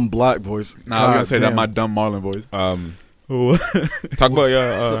say dumb black voice. No, I was gonna say that my dumb Marlon voice. Talk about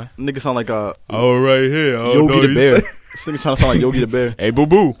your nigga sound like a right here. Yogi the Bear. This nigga trying to sound like Yogi the Bear. Hey boo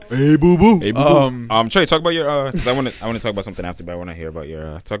boo. Trey, talk about your. 'cause I want to talk about something after, but I want to hear about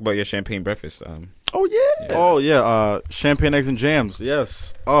your. Talk about your champagne breakfast. Oh yeah. Champagne eggs and jams.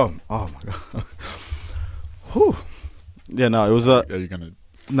 Yes. Oh my god. Whew. Yeah, no, it was Are you gonna?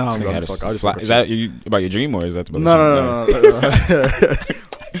 No, I'm gonna fuck. Is that about your dream or is that about no.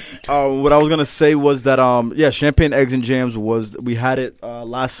 What I was gonna say was that champagne eggs and jams we had it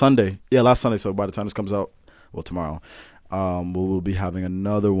last Sunday. Yeah, last Sunday. So by the time this comes out, well, tomorrow, we'll be having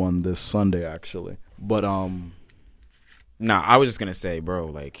another one this Sunday actually. But Nah, I was just gonna say, bro,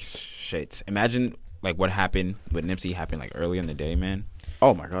 like shit. Imagine like what happened with Nipsey happened like early in the day, man.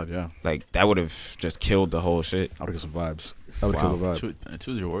 Oh my god, yeah. Like that would have just killed the whole shit. I would get some vibes. I would kill the vibe.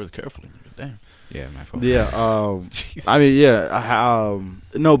 Choose your words carefully. Damn. Yeah, my fault. Yeah. I mean, yeah.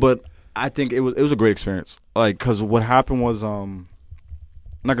 No, but I think it was a great experience. Like, cause what happened was I'm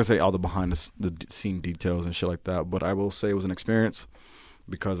not gonna say all the behind the scene details and shit like that, but I will say it was an experience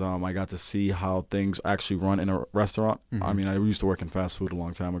because I got to see how things actually run in a restaurant. Mm-hmm. I mean, I used to work in fast food a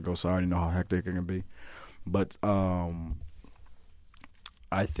long time ago, so I already know how hectic it can be. But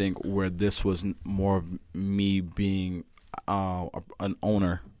I think where this was more of me being an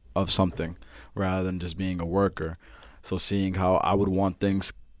owner of something rather than just being a worker. So seeing how I would want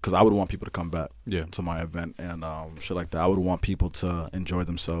things, because I would want people to come back to my event and shit like that. I would want people to enjoy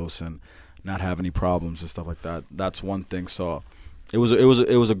themselves and not have any problems and stuff like that. That's one thing. So it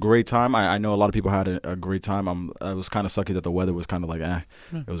was a great time. I know a lot of people had a great time. I was kind of sucky that the weather was kind of like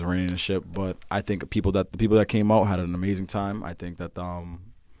it was raining and shit. But I think the people that came out had an amazing time. I think that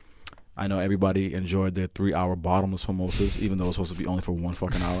I know everybody enjoyed their 3-hour bottomless mimosas, even though it was supposed to be only for 1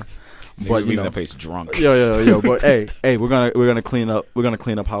 fucking hour. But you know, that place drunk. Yo. But hey, we're gonna clean up. We're gonna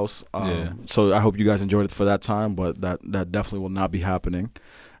clean up house. So I hope you guys enjoyed it for that time. But that definitely will not be happening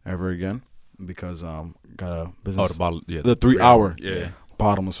ever again because got a business. Oh, the bottle. Yeah, the 3-hour. Yeah.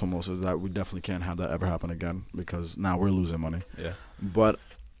 Bottomless mimosas. That we definitely can't have that ever happen again because now we're losing money. Yeah. But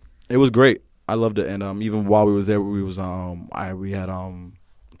it was great. I loved it, and even while we was there, we had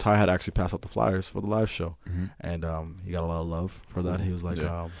Ty had actually passed out the flyers for the live show, and he got a lot of love for that. He was like,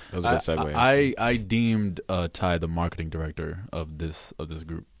 that was a good segue. I deemed Ty the marketing director of this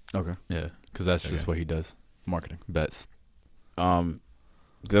group. Okay, yeah, because that's just what he does, marketing bets.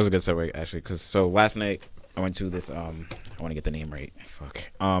 That was a good segue actually, because so last night I went to this. I want to get the name right.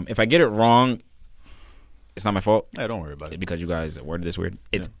 Fuck. If I get it wrong, it's not my fault. Hey, don't worry about it because you guys worded this weird.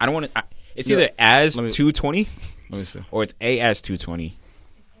 It's I don't want to. It's either as 220, let me see, or it's AS 220.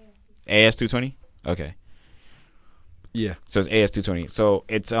 AS 220? Okay. Yeah. So it's AS 220. So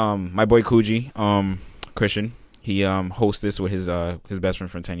it's my boy Coogee, Christian. He hosts this with his best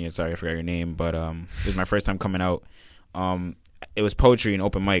friend from 10 years. Sorry, I forgot your name, but it was my first time coming out. It was poetry and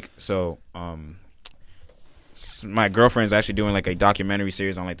open mic. So my girlfriend's actually doing like a documentary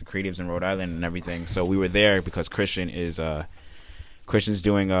series on like the creatives in Rhode Island and everything. So we were there because Christian's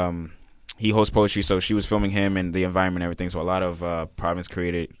doing he hosts poetry, so she was filming him and the environment and everything. So a lot of Providence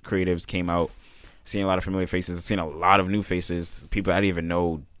creatives came out, seeing a lot of familiar faces, seeing a lot of new faces, people I didn't even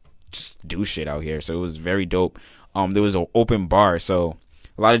know just do shit out here. So it was very dope. There was an open bar, so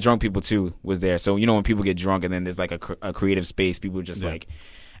A lot of drunk people too was there. So you know when people get drunk and then there's like a creative space, people just like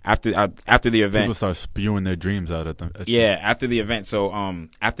after the event, people start spewing their dreams out at them. After the event. So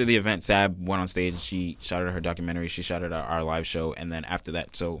after the event, Sab went on stage. She shouted out her documentary. She shouted out our live show, and then after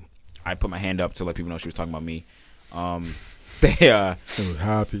that, so I put my hand up to let people know she was talking about me. They was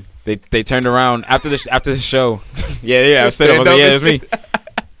happy. They turned around after the show. I was standing up. I was like, yeah, it's me.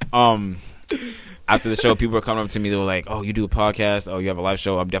 After the show, people were coming up to me. They were like, "Oh, you do a podcast? Oh, you have a live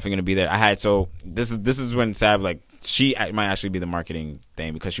show? I'm definitely gonna be there." This is when Sab, like, she might actually be the marketing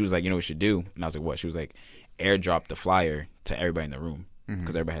thing, because she was like, "You know what we should do?" And I was like, "What?" She was like, "Airdrop the flyer to everybody in the room,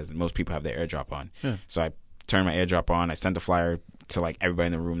 because most people have their airdrop on." Yeah. So I turned my airdrop on. I sent the flyer to like everybody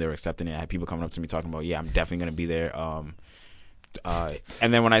in the room. They were accepting it. I had people coming up to me talking about, "Yeah, I'm definitely gonna be there."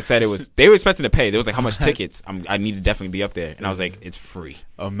 And then when I said they were expecting to pay. They was like, "How much tickets?" I need to definitely be up there, and I was like, "It's free."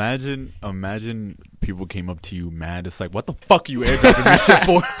 Imagine people came up to you mad. It's like, what the fuck are you airdropping this shit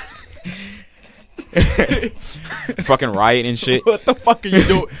for? Fucking riot and shit. What the fuck are you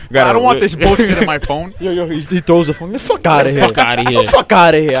doing? I don't want this bullshit in my phone. Yo, he throws the phone. Fuck out of here. Fuck out of here. Fuck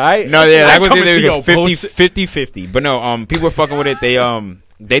out of here. No, that was it. 50-50. But no, people were fucking with it.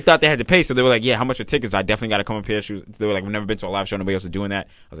 They thought they had to pay, so they were like, "Yeah, how much are tickets? I definitely got to come up here." They were like, "We've never been to a live show. Nobody else is doing that." I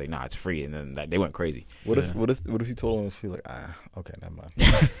was like, "Nah, it's free." And then they went crazy. What if he told him? He was like, okay, never mind.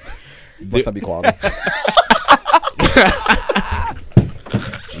 Must not be quality.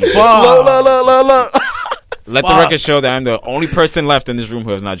 Look. Let the record show that I'm the only person left in this room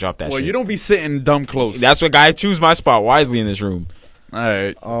who has not dropped that shit. Well, you don't be sitting dumb close. That's what I choose my spot wisely in this room. All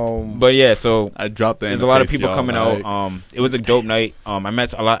right. But yeah, so I dropped the there's a lot of people coming out. It was a dope night. I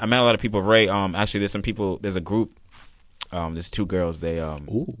met a lot of people. Ray. Actually, there's some people. There's a group. There's two girls. They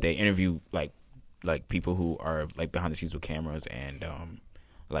interview like people who are like behind the scenes with cameras and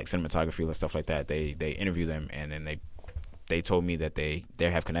like cinematography and stuff like that. They interview them, and then they told me that they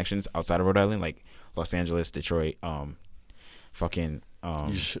have connections outside of Rhode Island, like Los Angeles, Detroit, fucking.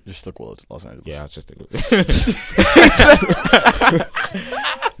 You just stuck with Los Angeles. Yeah, I was just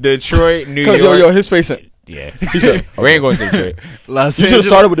Detroit, New York. Yo, his face. Yeah, he said, we ain't going to Detroit. You should have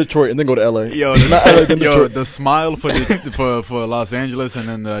started with Detroit and then go to LA. Yo, not LA, then Detroit. The smile for Los Angeles,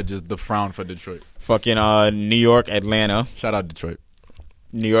 and then just the frown for Detroit. Fucking New York, Atlanta. Shout out Detroit.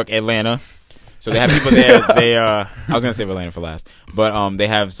 New York, Atlanta. So they have people there. I was gonna save Atlanta for last, but they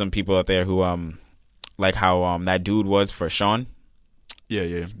have some people out there who like how that dude was for Sean.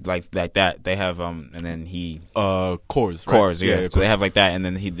 Yeah. Like that. They have and then he Cores, yeah. So they have like that, and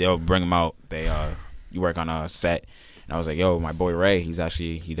then they'll bring him out. You work on a set, and I was like, "Yo, my boy Ray, he does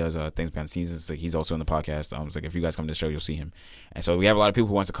things behind the scenes. So he's also in the podcast. I was like, if you guys come to the show, you'll see him." And so we have a lot of people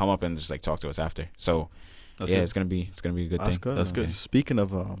who wants to come up and just like talk to us after. So that's good. it's gonna be a good thing. Good. That's good. Yeah. Speaking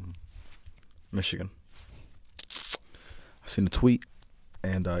of Michigan, I seen the tweet,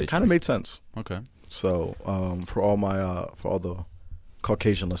 and it kind of made sense. Okay. So for all the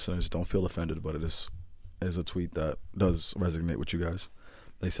Caucasian listeners, don't feel offended, but it is a tweet that does resonate with you guys.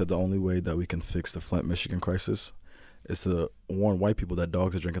 They said the only way that we can fix the Flint, Michigan crisis is to warn white people that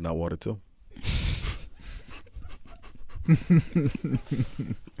dogs are drinking that water too.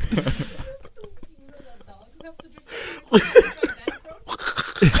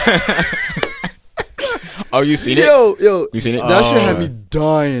 Oh, you seen it? Yo, you seen it? That shit had me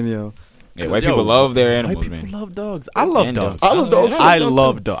dying, yo. Yeah, white people love their animals, white people man. love dogs. I love dogs. I love dogs. I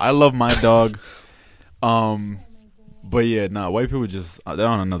love dogs. I love my dog. But yeah, white people they're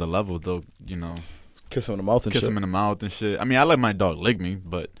on another level, though. You know, kiss him in the mouth and shit. Kiss him in the mouth and shit. I mean, I let my dog lick me,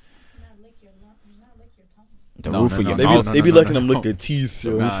 but the roof of your mouth. They be letting them lick their teeth.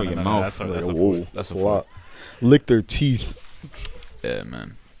 The roof of your mouth. That's a force. Lick their teeth. Yeah,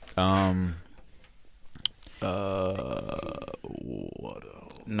 man. What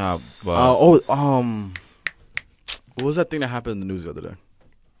else? No, but what was that thing that happened in the news the other day?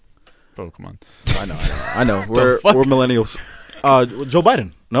 Bro, come on. I know. We're millennials. Joe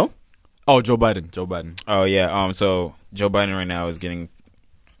Biden, no? Oh, Joe Biden. Oh yeah. So Joe Biden right now is getting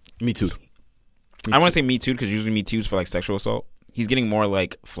Me Too. I don't want to say Me Too because usually Me Too's for like sexual assault. He's getting more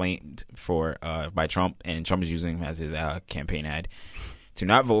like flamed for by Trump, and Trump is using him as his campaign ad to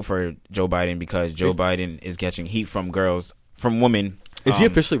not vote for Joe Biden because Joe Biden is catching heat from women. Is he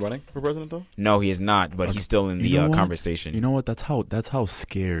officially running for president though? No, he is not, but he's still in the conversation. You know what? That's how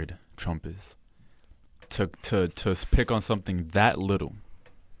scared Trump is to pick on something that little.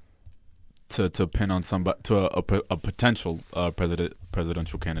 To pin on somebody, to a potential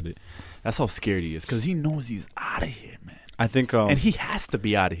presidential candidate. That's how scared he is because he knows he's out of here, man. I think, and he has to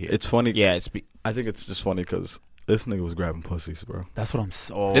be out of here. It's funny. Yeah, I think it's just funny because This nigga was grabbing pussies, bro. That's what I'm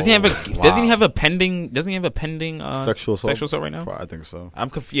so. Doesn't he have a? Wow. Doesn't he have a pending? Doesn't he have a pending Sexual assault right now? I think so. I'm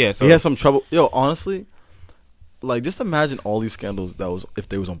confused. Yeah, so He has some trouble. Yo, honestly, like just imagine all these scandals that was if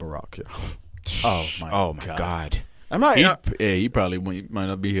they was on Barack. Yo, Oh my god. I'm not. He probably might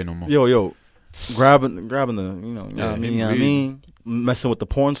not be here no more. Yo, grabbing the, Yeah, I mean, messing with the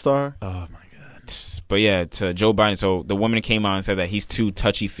porn star. Oh my god. But yeah, to Joe Biden. So the woman came out and said that he's too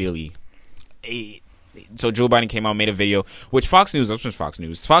touchy feely. So Joe Biden came out and made a video, which Fox News. This was Fox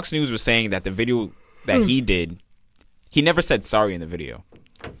News. Fox News was saying that the video that he did, he never said sorry in the video.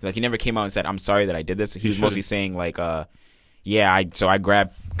 Like he never came out and said, "I'm sorry that I did this." He was mostly saying like, "Yeah, I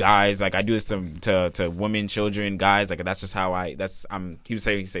grab guys, like I do this to women, children, guys, like that's just how I." He would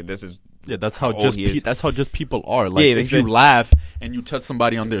say this is. Yeah, that's how that's how just people are. Like Yeah, if you laugh and you touch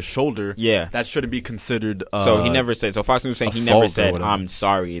somebody on their shoulder, Yeah. that shouldn't be considered. So he never said. So Fox News was saying he assault never or said whatever. I'm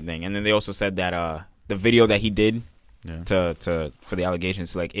sorry thing, and then they also said that the video that he did Yeah. to for the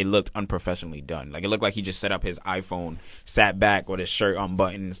allegations, like it looked unprofessionally done. Like it looked like he just set up his iPhone, sat back with his shirt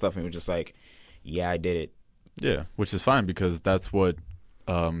unbuttoned and stuff, and was just like, "Yeah, I did it." Yeah, which is fine because that's what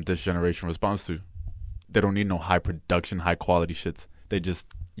this generation responds to. They don't need no high production, high quality shits.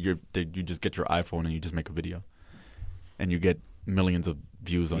 You just get your iPhone and you just make a video, and you get millions of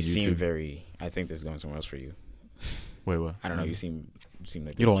views on You YouTube. seem very. I think this is going somewhere else for you. Wait, what? I don't know. You seem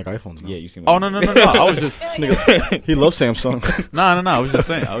like You don't like iPhones, now. Yeah, you seem. Oh Like, no! I was just He loves Samsung. no. I was just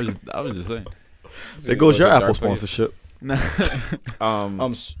saying. I was just saying. There goes your Dark Apple place. sponsorship.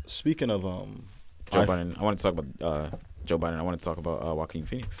 Speaking of Joe Biden. I want to talk about Joe Biden. I want to talk about Joaquin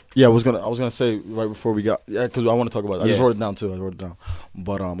Phoenix. Yeah, I was gonna say right before we got because I want to talk about it. I just Yeah. wrote it down too.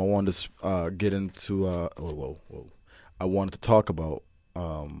 But I wanted to get into whoa. I wanted to talk about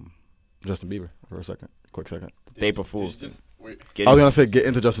Justin Bieber for a second, quick second. The April Fools. I was gonna say get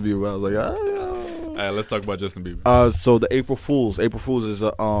into Justin Bieber, but I was like, All right, let's talk about Justin Bieber. So the April Fools is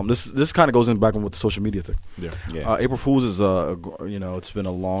this kind of goes in back with the social media thing. Yeah. April Fools is it's been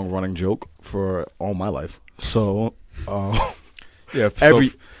a long running joke for all my life. So Yeah,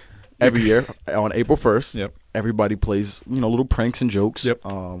 every year on April 1st, Yep. everybody plays little pranks and jokes. Yep.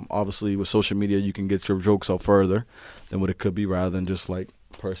 Obviously with social media you can get your jokes out further than what it could be rather than just like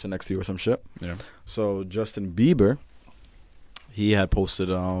person next to you or some shit. Yeah. So Justin Bieber, he had posted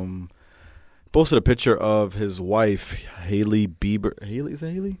a picture of his wife Hailey Bieber. Is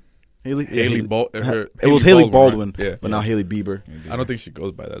it Hailey? It was Hailey Baldwin, right? Yeah. but now Hailey Bieber. I don't think she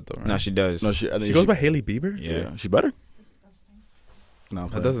goes by that though. Right? No, she does. No, she goes by Hailey Bieber. Yeah. She better. It's disgusting. No,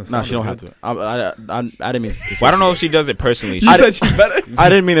 That doesn't Nah, sound she don't have good. to. I didn't mean to say Well, I don't know if she does it personally. You said she better. I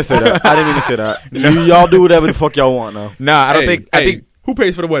didn't mean to say that. Y'all do whatever the fuck y'all want now. Nah, I don't think. I think. Who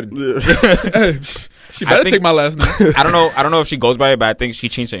pays for the wedding? She better think- take my last name. I don't know if she goes by it, but I think she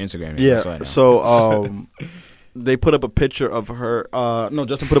changed her Instagram name. That's what I Yeah. know. So they put up a picture of her. No,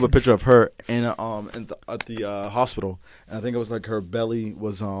 Justin put up a picture of her at the hospital, and I think it was like her belly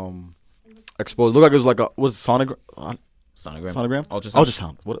was exposed. Looked like it was like a sonogram. Sonogram.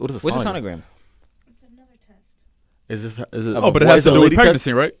 Ultrasound. What is a What's a sonogram? sonogram? It's another test. Is it? Oh, but it has to a do with lady test?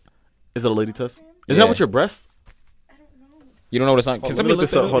 pregnancy, right? Is it a lady test? Yeah. Is that with your breast? I don't know. You don't know what a sonogram? Can Let me somebody look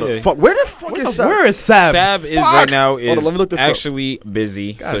this up. Hold Yeah. on. Fuck. Where the fuck is Sam? Where is Sab? Sab is Fuck! right now Hold on, let me look this up. actually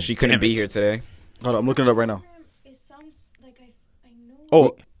busy, so she couldn't damn be it. here today. Hold on, I'm looking it up right now. It sounds like I know.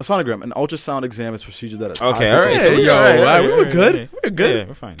 Oh, a sonogram, an ultrasound exam is procedure that is. Okay, all right. Hey, So yo, all right, we were good. We were good. Yeah,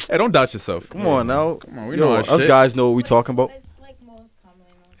 we're fine. Hey, don't doubt yourself. Come on now. Come on, we Yo, know our us shit. guys know what we talking about. It's like most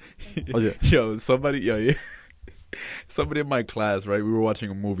commonly known. Oh, yeah. Yo, somebody in my class, right? We were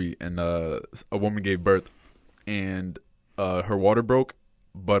watching a movie, and a woman gave birth, and her water broke.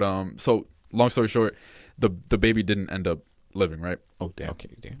 But so long story short, the baby didn't end up living, right? Oh damn. Okay,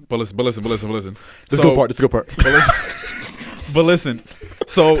 damn. But listen. This is a good part. This is a good part. But listen,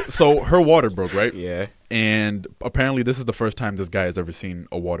 so her water broke, right? Yeah. And apparently this is the first time this guy has ever seen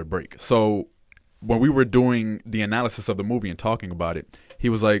a water break. So when we were doing the analysis of the movie and talking about it, he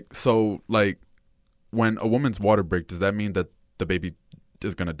was like, so like when a woman's water break, does that mean that the baby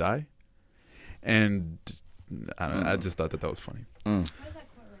is going to die? And I just thought that was funny. How does that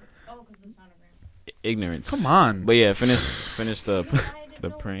correlate? Oh, because the sonogram. Ignorance. Come on. But yeah, finish the I didn't the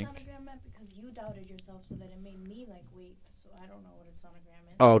know prank. what sonogram meant because you doubted yourself, so that it made me like wait. So I don't know what a sonogram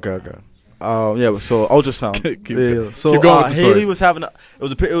is. Oh, okay. Yeah. So ultrasound. Keep Yeah. So keep going with the Haley story. was having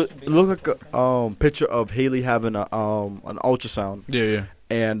it looked like a picture of Haley having an ultrasound, Yeah.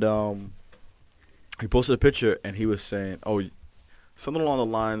 and he posted a picture and he was saying, oh, something along the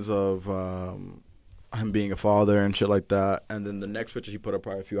lines of him being a father and shit like that. And then the next picture he put up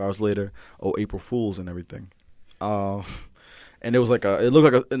probably a few hours later, oh, April Fools and everything. and it was like it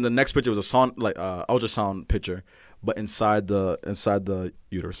looked like in the next picture it was a sound like ultrasound picture, but inside the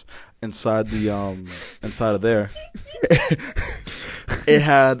uterus, inside of there, it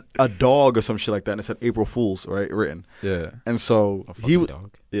had a dog or some shit like that, and it said April Fools written. Yeah. And so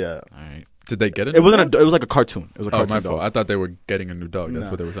dog. Yeah. All right. Did they get it? It wasn't it was like a cartoon. It was a cartoon my dog. fault. I thought they were getting a new dog. That's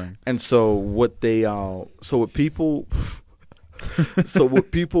what they were saying. And so what people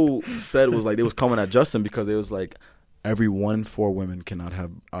said was like they was coming at Justin because it was like every 1 in 4 women cannot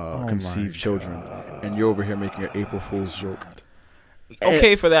have conceived children, and you're over here making an April Fool's joke.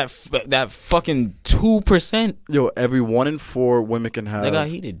 Okay, for that fucking 2%. Yo, every 1 in 4 women can have. That got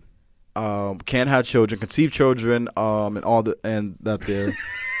heated. Can't have children, conceive children, and that they're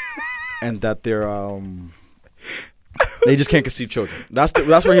they just can't conceive children. That's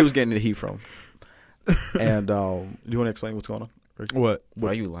where he was getting the heat from. And you want to explain what's going on? What? Why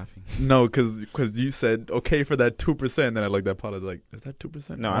are you laughing? No, because you said okay for that 2%. Then I looked at Paul. I was like, is that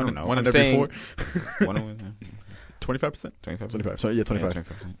 2%? No, I don't know. One I'm in every saying 4. 25%. 25%. So yeah, 25. Yeah,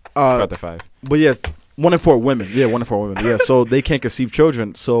 25%. About the 5. But yes, 1 in 4 women. Yeah, 1 in 4 women. Yeah, so they can't conceive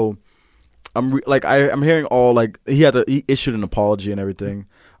children. So I'm hearing all like he issued an apology and everything.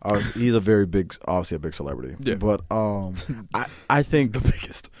 He's obviously a big celebrity. Yeah. But I think The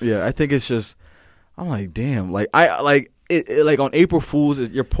biggest. Yeah, I think it's just I'm like damn, like it like on April Fools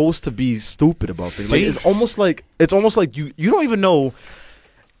you're supposed to be stupid about things. Like it's almost like you don't even know.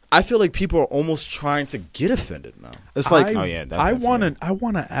 I feel like people are almost trying to get offended now. It's like I want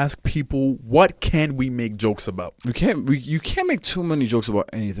to ask people, what can we make jokes about? you can't make too many jokes about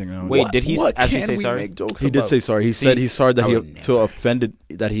anything now. Wait, did he What actually can say we sorry? make jokes He about? did say sorry. He said he's sorry that I would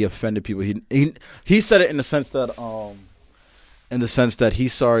he offended people. He said it in the sense that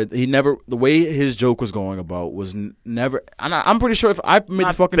he's sorry. He never the way his joke was going about was never. And I'm pretty sure if I made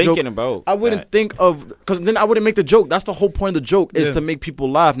the fucking thinking joke, about I wouldn't that. think of because then I wouldn't make the joke. That's the whole point of the joke is to make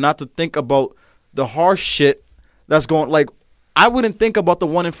people laugh, not to think about the harsh shit that's going. Like I wouldn't think about the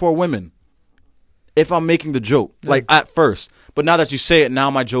 1 in 4 women if I'm making the joke like at first. But now that you say it, now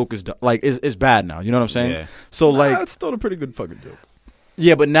my joke is is bad now. You know what I'm saying? Yeah. So That's still a pretty good fucking joke.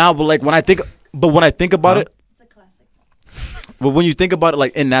 yeah, but when I think about it. It's a classic. But when you think about it,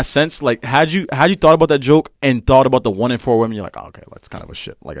 like in that sense, like had you thought about that joke and thought about the 1 in 4 women, you're like, oh, okay, that's kind of a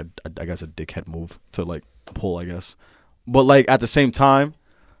shit, like I guess a dickhead move to like pull, I guess. But like at the same time,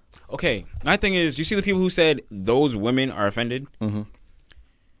 Okay, my thing is, you see the people who said those women are offended. Mm-hmm.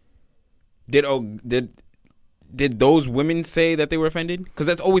 Did those women say that they were offended? Because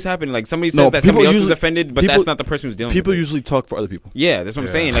that's always happened. Like somebody says that somebody else is offended, but that's not the person who's dealing with it. People usually talk for other people. Yeah, that's what I'm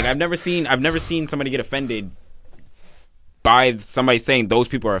saying. Like I've never seen somebody get offended by somebody saying those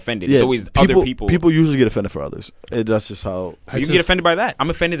people are offended. Yeah, it's always other people. People usually get offended for others. That's just how. So you get offended by that. I'm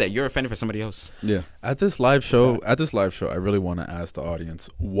offended that you're offended for somebody else. Yeah. At this live show, I really want to ask the audience,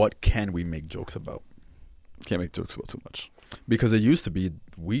 what can we make jokes about? Can't make jokes about too much. Because it used to be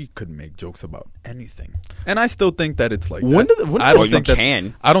we could make jokes about anything, and I still think that it's like When that. did- when I did- don't you think that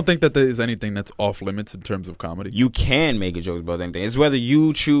can. I don't think that there is anything that's off limits in terms of comedy. You can make a joke about anything. It's whether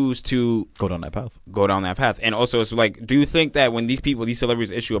you choose to Go down that path. go down that path. And also, it's like, do you think that when these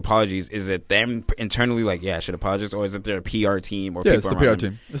celebrities issue apologies, is it them internally like, yeah, I should apologize, or is it their PR team or Yeah, people it's the around PR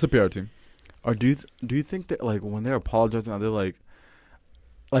them? team. It's the PR team. Or do you think that like when they're apologizing, they're like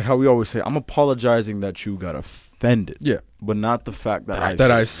how we always say, I'm apologizing that you got offended. Yeah, But not the fact that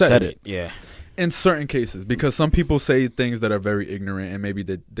I said it. Yeah. in certain cases, because some people say things that are very ignorant, and maybe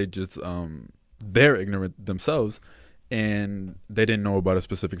they just they're ignorant themselves, and they didn't know about a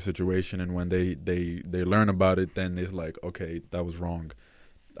specific situation, and when they learn about it, then it's like, okay, that was wrong.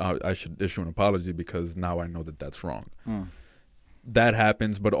 I should issue an apology because now I know that that's wrong. That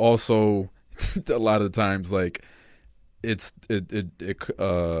happens, but also a lot of the times, like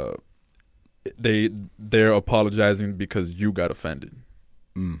they're apologizing because you got offended.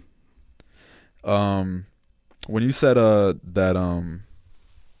 When you said that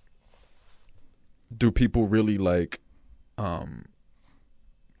do people really like what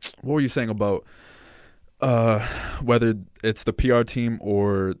were you saying about whether it's the PR team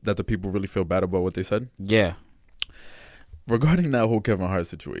or that the people really feel bad about what they said? Yeah. Regarding that whole Kevin Hart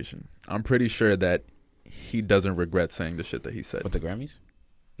situation, I'm pretty sure that he doesn't regret saying the shit that he said. With the Grammys?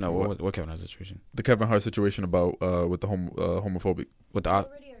 No, what Kevin Hart situation? The Kevin Hart situation about with the homophobic. With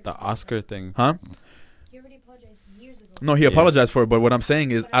the Oscar thing. Huh? He already apologized years ago. No, he apologized for it, but what I'm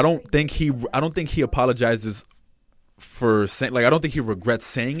saying is I don't think he apologizes for saying, like, I don't think he regrets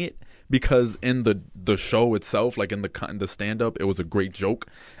saying it, because in the show itself, like in the stand up, it was a great joke.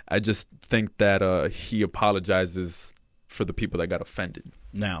 I just think that he apologizes for the people that got offended.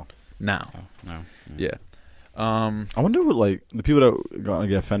 now. No. Yeah. I wonder what like the people that are gonna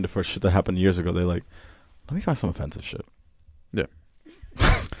get offended for shit that happened years ago. They like, let me find some offensive shit. Yeah.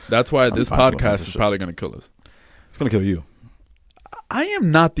 That's why this find some podcast offensive is shit. probably gonna kill us. It's gonna kill you. I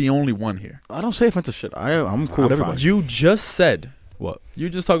am not the only one here. I don't say offensive shit. I'm cool with I'm everybody. You just said What? you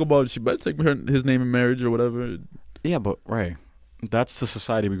just talk about she better take his name in marriage or whatever. Yeah, but right. That's the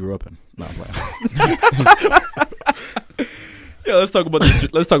society we grew up in. No, I'm playing. Yeah, let's talk about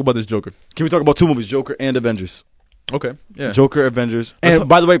this. Let's talk about this Joker. Can we talk about two movies, Joker and Avengers? Okay. Yeah. Joker, Avengers. Let's And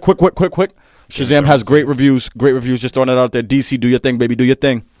by the way, quick. Shazam has great reviews. Great reviews. Just throwing it out there. DC, do your thing, baby. Do your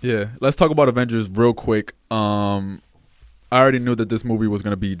thing. Yeah. Let's talk about Avengers real quick. I already knew that this movie was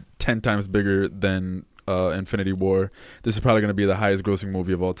gonna be 10 times bigger than Infinity War. This is probably gonna be the highest grossing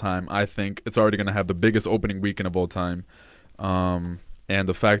movie of all time. I think it's already gonna have the biggest opening weekend of all time. And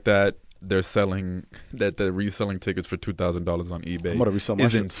the fact that they're reselling tickets for $2,000 on eBay I'm gonna resell my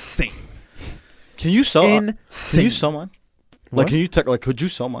is shit. insane. Can you sell? Can Insane. you sell mine? What? Like, can you could you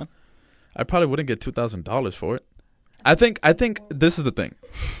sell mine? I probably wouldn't get $2,000 for it. I think this is the thing.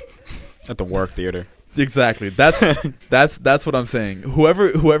 At the work theater. Exactly. That's what I'm saying. Whoever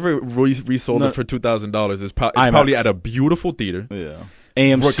resold No. it for $2,000 is probably at a beautiful theater. Yeah.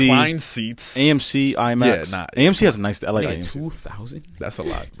 AMC, Reclined seats. AMC, IMAX. Yeah, nah. AMC has a nice. I like Yeah, AMC. 2,000. That's a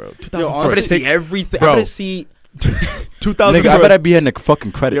lot, bro. Yo, $2,000 I'm I'm for gonna a see ticket. everything. Bro. I'm gonna see. $2,000 Nigga, I for bet I'd be in the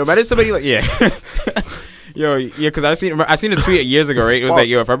fucking credits. Yo, imagine somebody like because I seen a tweet years ago, right? It was like,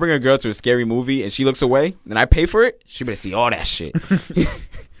 yo, if I bring a girl to a scary movie and she looks away, and I pay for it, she better see all that shit.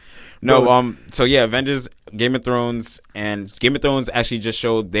 No, so yeah, Avengers, Game of Thrones, and Game of Thrones actually just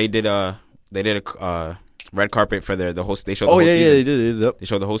showed they did a red carpet for the whole. They showed the whole season. they did. Yep. They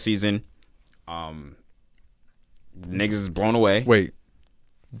showed the whole season. Niggas is blown away. Wait.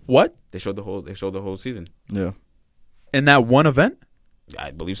 What? They showed the whole season. Yeah. In that one event?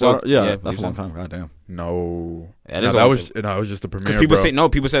 I believe so. Well, yeah, I that's believe a long so. time. Goddamn. No. That No, is a that long was time. no, it was just the premiere. Because people bro.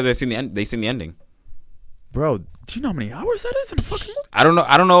 people said they seen the ending. Bro, do you know how many hours that is in the fucking I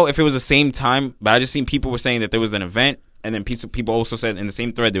don't know if it was the same time, but I just seen people were saying that there was an event, and then people also said in the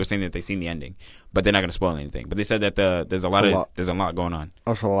same thread they were saying that they seen the ending, but they're not gonna spoil anything. But they said that there's a lot going on.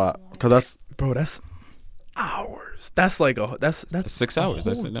 That's a lot. Cause that's Bro, that's hours. That's like that's 6 hours.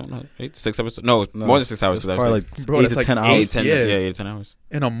 That's whole- no 6 hours. No, more than 6 hours. It's 'cause I probably was like Bro, 8 that's to like 10 8, hours. 8, 10, yeah. 8 to 10 hours.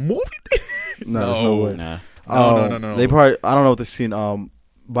 in a movie. No, there's no way. Nah. No. They probably. I don't know what they've seen.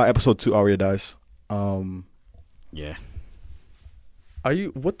 By episode 2, Arya dies. Yeah, Are you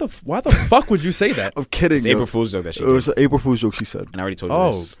why the fuck would you say that? I'm kidding. it's yo. April Fool's joke that she It did. was an April Fool's joke. She said. And I already told you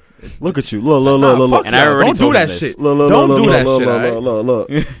Oh. this. Look at you. Look. Fuck And I y'all. already Don't do told him that this. shit. Look. Don't do that shit. alright?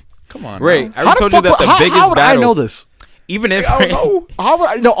 Look. Come on. Ray, now. I already told you that the biggest how would battle. I know this? Even if I don't know. How would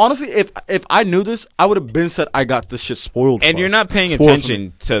I? No, honestly, if I knew this, I would have been said I got this shit spoiled. and for you're us. not paying Spoiled for me.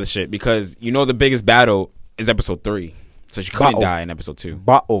 attention to the shit because you know the biggest battle is episode 3, so she couldn't Battle. die in episode 2.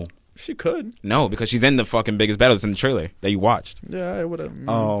 Battle. She could. No, because she's in the fucking biggest battle. It's in the trailer that you watched. Yeah, I would have.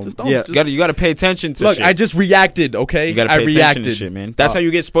 Just don't. yeah. just- You gotta pay attention to look, shit. I just reacted. Okay, You gotta I pay attention reacted. to shit, man. That's how you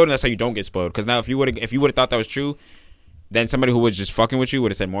get spoiled, and that's how you don't get spoiled. Because now, if you would have thought that was true, then somebody who was just fucking with you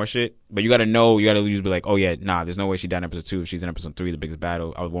would have said more shit. But you gotta know, you gotta be like, oh yeah, nah, there's no way she died in episode 2. If she's in episode 3, the biggest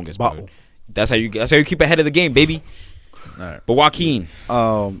battle, I won't get spoiled. Battle. That's how you keep ahead of the game, baby. All right. But Joaquin,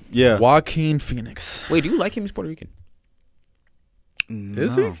 Yeah. Joaquin Phoenix. wait, do you like him? He's Puerto Rican.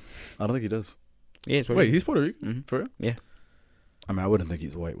 Is No. he? I don't think he does. Yeah, he's Puerto Wait, Rican. he's Puerto Rican Mhm. for real? Yeah. I mean, I wouldn't think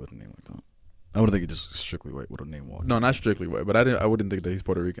he's white with a name like that. I wouldn't think he's just strictly white with a name like No, not strictly white, but I wouldn't think that he's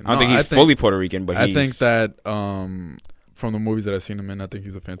Puerto Rican. I don't No, think he's fully Puerto Rican, but I he's, think that from the movies that I've seen him in, I think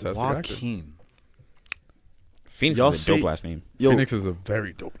he's a fantastic actor. Joaquin. Phoenix Y'all is a dope see- last name. Yo, Phoenix is a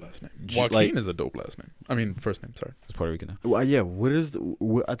very dope last name. Joaquin like- is a dope last name. I mean, first name. Sorry. He's Puerto Rican now. well, yeah. What is?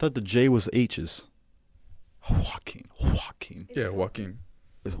 I thought the J was H's. Joaquin. Yeah, Joaquin.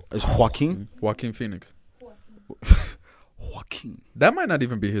 Is Joaquin? Joaquin Phoenix. Joaquin. That might not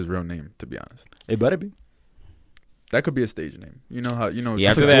even be his real name, to be honest. It better be. That could be a stage name. You know how Yeah,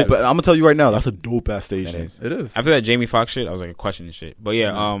 That's after a that- dope, I'm gonna tell you right now. That's a dope ass stage That name. is. it is. After that Jamie Foxx shit, I was like a question and shit. But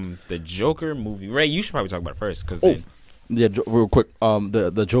yeah, the Joker movie. Ray, you should probably talk about it first because Oh. Yeah, real quick.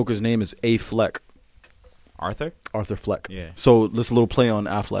 The Joker's name is A. Fleck. Arthur. Arthur Fleck. Yeah. So this a little play on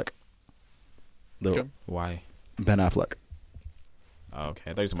Affleck. The Okay. Why? Ben Affleck. Oh,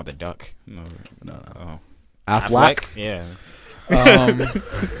 okay, I thought you were talking about the duck. No. No. Oh. Affleck. Yeah.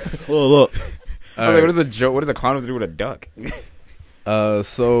 Look. I was like, what is a joke? What does a clown have to do with a duck?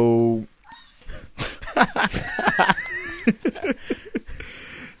 So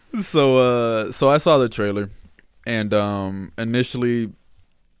so I saw the trailer, and initially,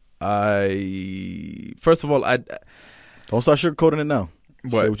 first of all, Don't start sugarcoating it now.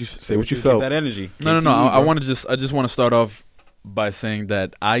 What? Say what you Keep felt. that energy. No. KTE, I bro. want to I just want to start off by saying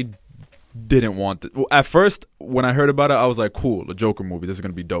that I didn't want it. Well, at first, when I heard about it, I was like, "Cool, a Joker movie. This is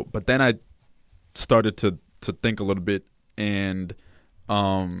gonna be dope." But then I started to think a little bit, and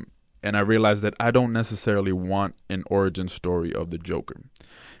I realized that I don't necessarily want an origin story of the Joker,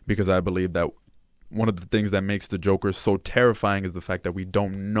 because I believe that one of the things that makes the Joker so terrifying is the fact that we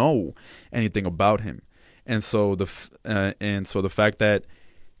don't know anything about him. And so the fact that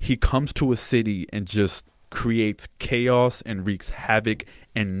he comes to a city and just creates chaos and wreaks havoc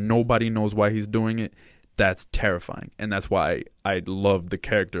and nobody knows why he's doing it, that's terrifying. And that's why I love the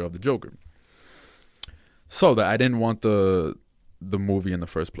character of the Joker. So that I didn't want the movie in the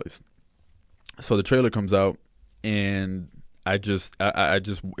first place. So the trailer comes out and I just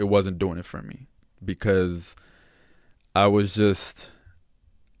it wasn't doing it for me, because I was just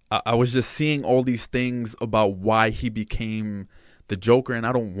seeing all these things about why he became the Joker, and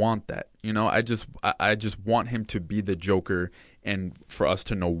I don't want that. You know, I just want him to be the Joker, and for us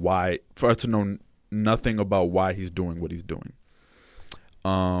to know nothing about why he's doing what he's doing.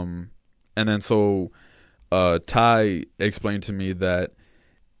 And then so Ty explained to me that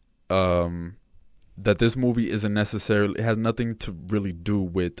that this movie isn't necessarily, it has nothing to really do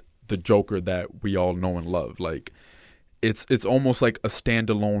with the Joker that we all know and love. Like, it's almost like a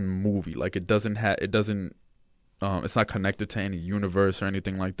standalone movie. Like, it's not connected to any universe or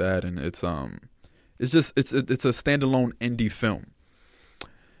anything like that, and it's a standalone indie film.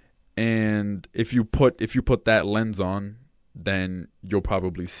 And if you put that lens on, then you'll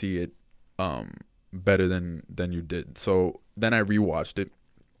probably see it better than you did. So then I rewatched it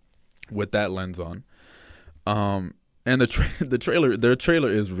with that lens on, and the trailer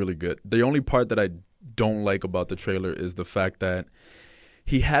is really good. The only part that I don't like about the trailer is the fact that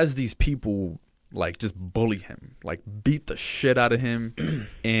he has these people like just bully him, like beat the shit out of him.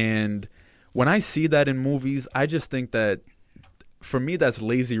 And when I see that in movies, I just think that, for me, that's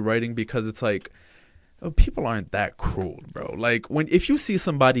lazy writing, because it's like, people aren't that cruel, bro. Like, if you see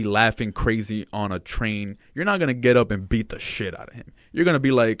somebody laughing crazy on a train, you're not gonna get up and beat the shit out of him. You're gonna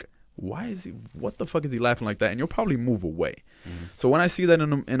be like, what the fuck is he laughing like that? And you'll probably move away. Mm-hmm. So when I see that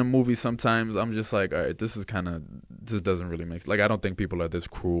in a movie, sometimes I'm just like, all right, this doesn't really make sense. Like, I don't think people are this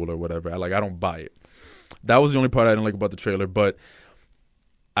cruel or whatever. I don't buy it. That was the only part I didn't like about the trailer. But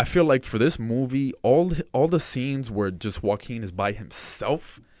I feel like for this movie, all the scenes where just Joaquin is by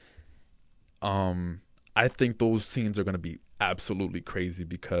himself, I think those scenes are going to be absolutely crazy,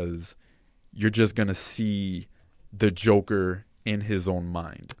 because you're just going to see the Joker in his own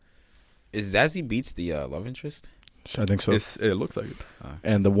mind. Is Zazie Beetz the love interest? I think so. It looks like it.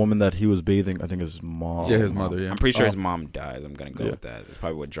 And the woman that he was bathing, I think his mom. Yeah, his mother. Yeah, I'm pretty sure his mom dies. I'm gonna go with that. It's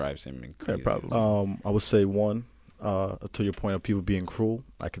probably what drives him. Yeah, probably. I would say one. To your point of people being cruel,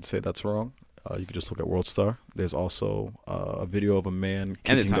 I could say that's wrong. You could just look at World Star. There's also a video of a man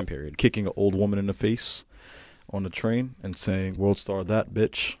kicking an old woman in the face on the train and saying, "World Star that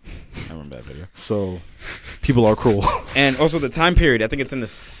bitch." I remember that video. So people are cruel. And also the time period. I think it's in the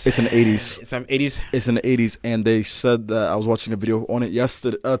 80s. It's in the 80s. It's in the 80s, and they said that, I was watching a video on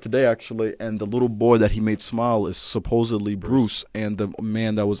it today actually, and the little boy that he made smile is supposedly Bruce, and the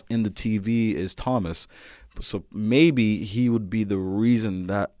man that was in the TV is Thomas. So maybe he would be the reason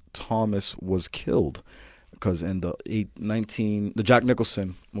that Thomas was killed, because in the Jack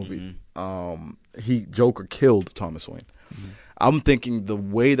Nicholson movie, Joker killed Thomas Wayne. Mm-hmm. I'm thinking the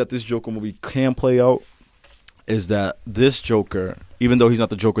way that this Joker movie can play out is that this Joker, even though he's not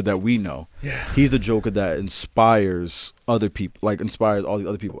the Joker that we know, he's the Joker that inspires other people, like inspires all the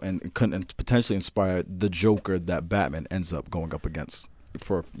other people, and potentially inspire the Joker that Batman ends up going up against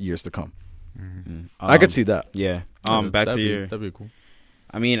for years to come. Mm-hmm. I could see that. Yeah. That'd be cool.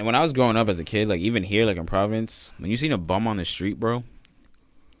 I mean, when I was growing up as a kid, like even here, like in Providence, when you seen a bum on the street, bro,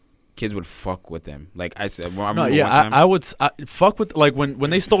 kids would fuck with them. Like I said, I would fuck with, like when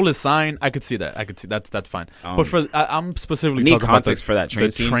they stole his sign. I could see that. That's fine. But I'm specifically need talking context about for that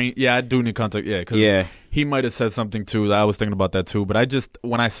train scene. Yeah, I do need context. Yeah, because he might have said something too. I was thinking about that too. But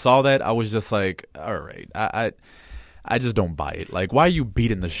when I saw that, I was just like, all right, I just don't buy it. Like, why are you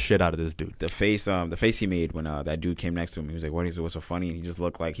beating the shit out of this dude? The face he made when that dude came next to him, he was like, what's so funny? And he just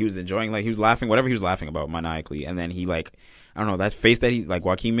looked like he was enjoying, like he was laughing, whatever he was laughing about maniacally. And then he, like, I don't know, that face that he, like,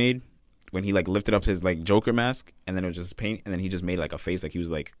 Joaquin made when he, like, lifted up his, like, Joker mask, and then it was just paint, and then he just made, like, a face like he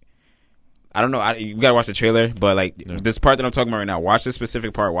was, like, I don't know, you gotta watch the trailer, but, like, this part that I'm talking about right now, watch this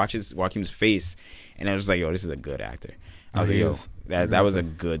specific part, watch Joaquin's face, and I was just like, yo, this is a good actor. I was like, yo, that was a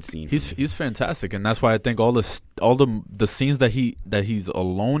good scene. He's fantastic, and that's why I think all the scenes that he's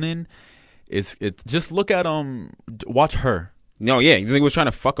alone in, it's just look at watch Her. No, yeah, he was trying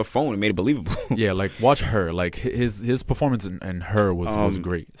to fuck a phone and made it believable. Yeah, like watch Her. Like his performance in Her was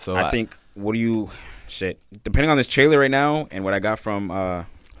great. So I think depending on this trailer right now and what I got from I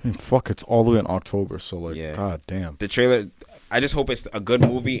mean, fuck, it's all the way in October, so like, god damn. The trailer, I just hope it's a good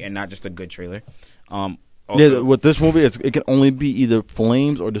movie and not just a good trailer. Also, yeah, with this movie, it can only be either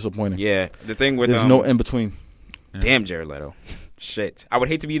flames or disappointing. Yeah, the thing with there's no in between. Damn, Jared Leto. Shit, I would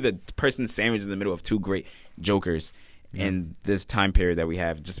hate to be the person sandwiched in the middle of two great Jokers in this time period that we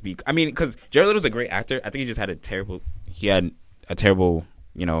have. Because Jared Leto's a great actor. I think he just had a terrible, thing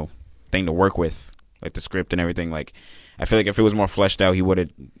to work with, like the script and everything. Like, I feel like if it was more fleshed out, it would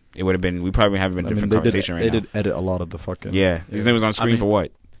have been. We probably have a different conversation right now. They did edit a lot of the fucking. Yeah, his name was on screen for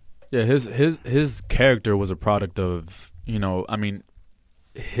what? Yeah, his character was a product of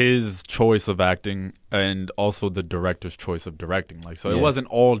his choice of acting and also the director's choice of directing. Like, so it wasn't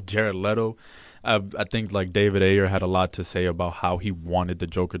all Jared Leto. I think like David Ayer had a lot to say about how he wanted the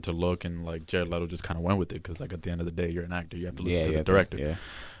Joker to look, and like Jared Leto just kind of went with it because like at the end of the day, you're an actor, you have to listen to the director.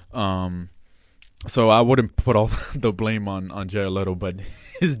 So I wouldn't put all the blame on Jared Leto, but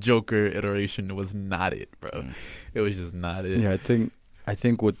his Joker iteration was not it, bro. It was just not it. Yeah, I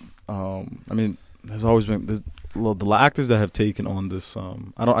think with there's always been the actors that have taken on this.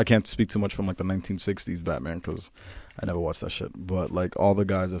 I can't speak too much from like the 1960s Batman because I never watched that shit. But like all the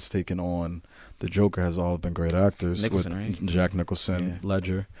guys that's taken on the Joker has all been great actors. Nicholson, with right? Jack Nicholson,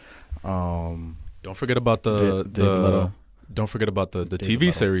 Ledger. Don't forget about the TV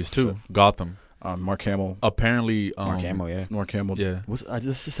Leto. series too, Gotham. Mark Hamill. Apparently, Mark Hamill, yeah. Mark Hamill. Yeah. I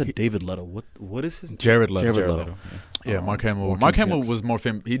just said David Leto. What is his name? Jared Leto. Jared Leto. Yeah, Mark Hamill. Mark Hamill was more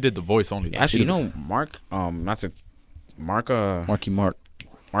famous. He did the voice only. Actually, Mark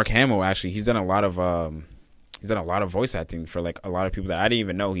Hamill. Actually, he's done a lot of voice acting for like a lot of people that I didn't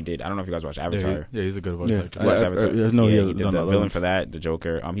even know he did. I don't know if you guys watch Avatar. Yeah, he's a good voice actor. Avatar? He did the villain for that, the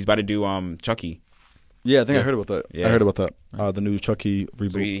Joker. He's about to do Chucky. Yeah, I think I heard about that. Yeah. I heard about that. The new Chucky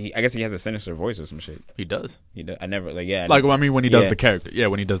reboot. So I guess he has a sinister voice or some shit. He does. I never when he does the character. Yeah,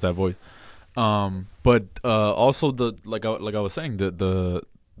 when he does that voice. But also like I was saying, the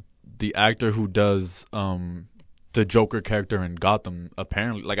actor who does the Joker character in Gotham,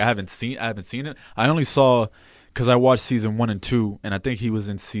 apparently, like I haven't seen it. I only saw because I watched season 1 and 2, and I think he was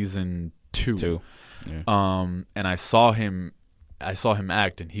in season 2. Yeah. And I saw him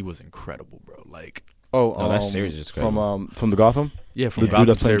act, and he was incredible, bro. Like. That series is from the Gotham. Yeah, from the Gotham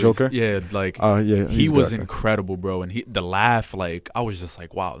dude that played series. Joker. Yeah, like he was incredible, bro. And the laugh, like I was just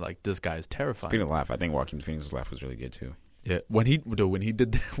like, wow, like this guy is terrifying. Speaking of laugh, I think Joaquin Phoenix's laugh was really good too. Yeah, when he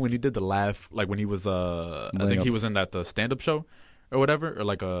did the laugh, like when he was I think he was in that the stand up show or whatever, or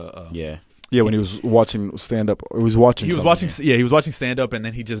like yeah, when he was watching stand up, he was watching stand up, and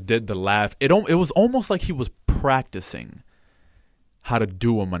then he just did the laugh. It was almost like he was practicing how to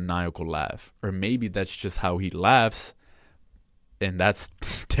do a maniacal laugh, or maybe that's just how he laughs, and that's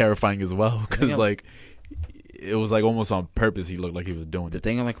terrifying as well because like it was like almost on purpose. He looked like he was doing it. The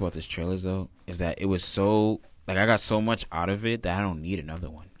thing I like about this trailer though is that it was so like I got so much out of it that I don't need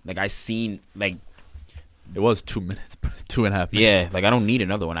another one. Like I seen like it was 2 minutes, 2.5 minutes. Yeah, like I don't need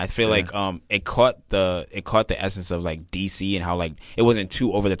another one. I feel like it caught the essence of like DC and how like it wasn't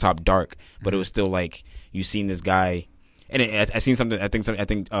too over the top dark, but it was still like you seen this guy. And I seen something. I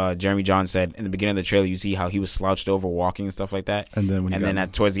think Jeremy John said in the beginning of the trailer. You see how he was slouched over walking and stuff like that. And then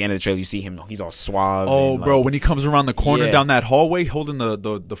towards the end of the trailer, you see him. He's all suave. Oh, bro! When he comes around the corner down that hallway, holding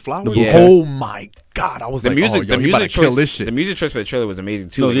the flowers. Yeah. Oh my God! I was the music. he about to kill this shit. The music choice for the trailer was amazing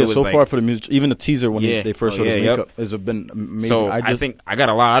too. No, so far for the music, even the teaser when they first showed his makeup has been amazing. So I think I got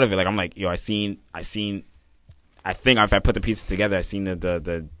a lot out of it. Like I'm like, I think if I put the pieces together, I seen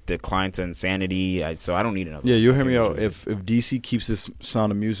the decline to insanity. So I don't need another. Yeah, you hear me out. If DC keeps this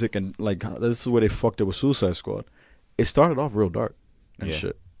sound of music and like this is where they fucked it with Suicide Squad. It started off real dark and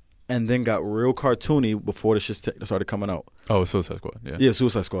shit, and then got real cartoony before the shit started coming out. Oh, Suicide Squad. Yeah,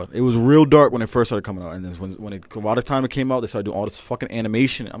 Suicide Squad. It was real dark when it first started coming out, and then by the time it came out, they started doing all this fucking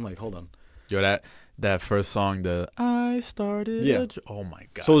animation. I'm like, hold on. Yo, that first song, the I started. Yeah. Oh my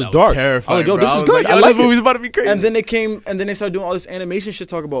God. So it was dark. Terrifying. I was like, yo, this is good. I like this movie's about to be crazy. And then they started doing all this animation shit,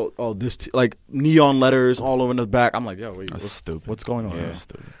 talk about like neon letters all over in the back. I'm like, yo, wait, that's stupid. What's going on? Yeah. That's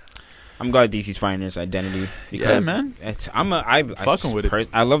stupid. I'm glad DC's finding its identity because man. I'm fucking with it.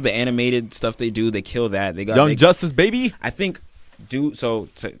 I love the animated stuff they do. They kill that. They got Young Justice, baby. I think to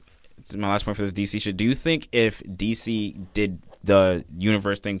my last point for this DC shit. Do you think if DC did the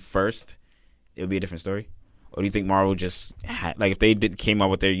universe thing first, it would be a different story? Or do you think Marvel just if they came out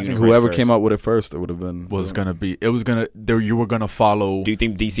with their universe? Whoever first, came out with it first, it would have been you were gonna follow. Do you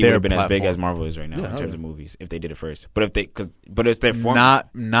think DC would have been platform. as big as Marvel is right now in terms of movies if they did it first? But it's their form.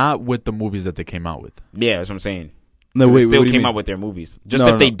 Not with the movies that they came out with. Yeah, that's what I'm saying. No, They wait, still what do you came mean? out with their movies. Just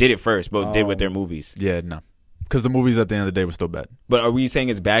if they did it first, but did with their movies. Yeah, no, because the movies at the end of the day were still bad. But are we saying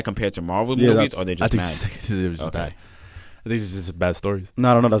it's bad compared to Marvel Yeah, movies, or they're I just think bad? it was just bad. I think it's just bad stories. No,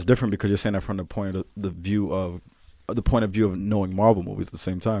 I don't know. That's different because you're saying that from the point of view of knowing Marvel movies at the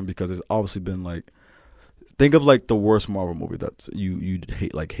same time. Because it's obviously been like, think of like the worst Marvel movie that's you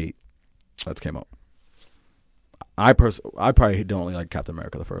hate that's came out. I probably don't only like Captain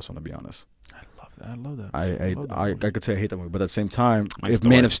America, the first one, to be honest. I love that. I could say I hate that movie, but at the same time, Nice if story.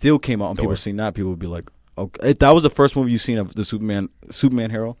 Man of Steel came out and people seen that, people would be like, okay, that was the first movie you've seen of the Superman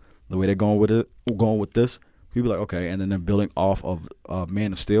hero. The way they're going with this, people be like, okay, and then they're building off of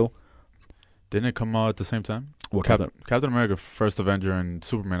Man of Steel. Didn't it come out at the same time? Well, Captain America, First Avenger, and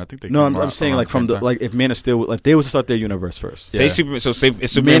Superman. I think they. No, came I'm out saying around like the from same the time. like if Man of Steel, like they would start their universe first. Say Yeah. Superman. So say if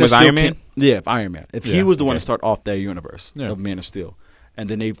Superman was of Steel Iron Man. if Iron Man, if he Yeah, was the one okay. to start off their universe Yeah. of Man of Steel, and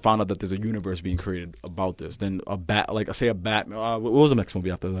then they found out that there's a universe being created about this, then a Batman. What was the next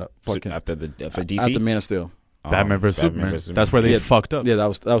movie after that? Fuck him. After DC. After Man of Steel. Batman vs Superman. That's where they fucked up. Yeah, that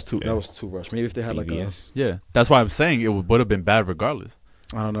was too rushed. Maybe if they had like a, BVS. Yeah, that's why I'm saying it would have been bad regardless.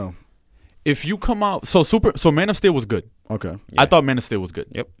 I don't know. If you come out, so Man of Steel was good. Okay, Yeah. I thought Man of Steel was good.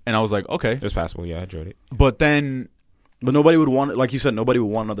 Yep. And I was like, okay, It was passable. Yeah, I enjoyed it. but then but nobody would want, like you said, nobody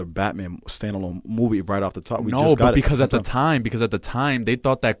would want another Batman standalone movie right off the top. We no, just got but it because at the sometime. time they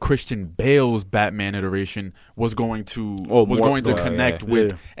thought that Christian Bale's Batman iteration was going to connect yeah.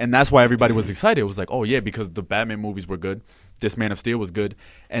 with, Yeah. and that's why everybody was excited. It was like, oh yeah, because the Batman movies were good. This Man of Steel was good,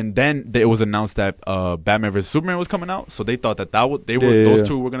 and then it was announced that Batman vs Superman was coming out. So they thought that those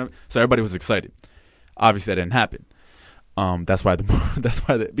two were gonna. So everybody was excited. Obviously, that didn't happen. That's why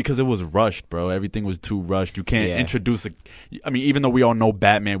because it was rushed, bro. Everything was too rushed. You can't introduce even though we all know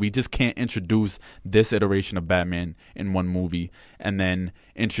Batman, we just can't introduce this iteration of Batman in one movie and then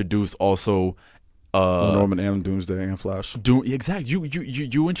introduce also Norman and Doomsday and Flash. Exactly.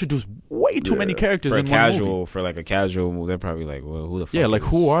 You introduce way too many characters For in a one casual, movie. for like a casual movie, they're probably like, well, who the fuck? Yeah, like is-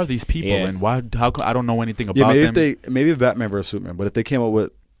 who are these people Yeah. and why? How come I don't know anything Yeah, about maybe them? maybe Batman versus Superman, but if they came up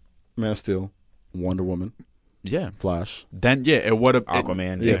with Man of Steel, Wonder Woman, Yeah. Flash, Then it would have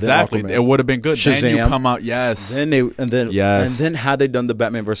Aquaman. Yeah, exactly. Aquaman. It would have been good. Then you Shazam. come out, yes. then had they done the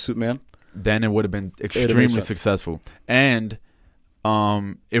Batman versus Superman, Then it would have been made extremely sense. successful. And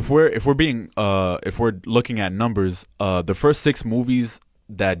if we're looking at numbers, the first 6 movies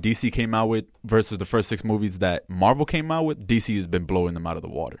that DC came out with versus the first 6 movies that Marvel came out with, DC has been blowing them out of the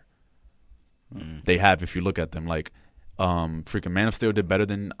water. They have, if you look at them, like freaking Man of Steel did better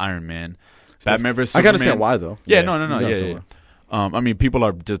than Iron Man. Batman vs I Superman. can understand why though. Yeah, Yeah. no, yeah.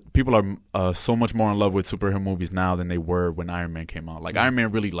 People are so much more in love with superhero movies now than they were when Iron Man came out. Like Iron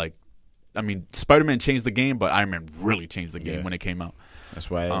Man really Spider-Man changed the game, but Iron Man really changed the game when it came out. That's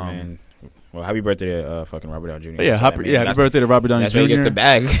why, man. Well, happy birthday to fucking Robert Downey Jr. But yeah, happy That's- birthday to Robert Downey That's Jr. why he gets the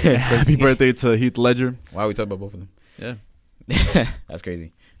bag. Happy birthday to Heath Ledger. Why are we talking about both of them? Yeah, That's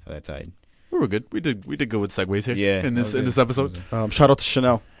crazy. How that tied. we were good. We did good with segues here. Yeah, in that was this good. episode. Shout out to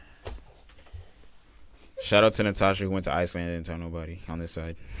Chanel. Shout out to Natasha who went to Iceland and didn't tell nobody on this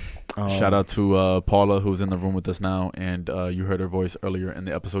side. Shout out to Paula who's in the room with us now, and you heard her voice earlier in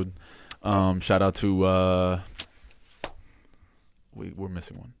the episode. Shout out to we're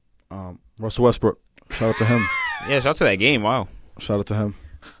missing one. Russell Westbrook. Shout out to him. Yeah, shout out to that game. Wow. Shout out to him.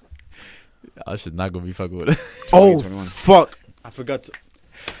 I should not go be fucking with it. 2021. Fuck! I forgot.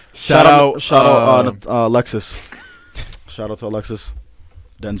 Shout out Alexis. Shout out to Alexis,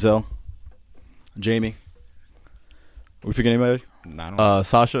 Denzel, Jamie. We forgetting anybody? Nah, I don't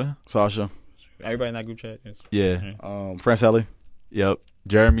Sasha. Sasha, Everybody in that group chat. Yes. Yeah. France Alley, Yep.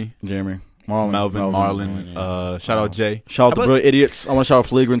 Jeremy. Jeremy, Marlon, Melvin. Marlon. Shout out Jay. Shout out How to about- Brilliant Idiots. I want to shout out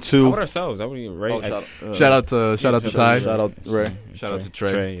Flagrant How too. about ourselves? That would be right. Shout out to Ty. Shout out Ray. Shout out to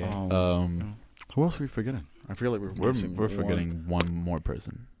Trey. Yeah. Who else are we forgetting? I feel like We're forgetting one more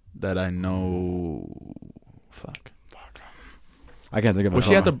person that I know. Fuck. I can't think of it. Was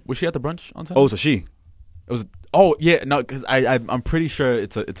she at the brunch on Sunday? Oh, it's a she. It was. Oh yeah, no, because I'm pretty sure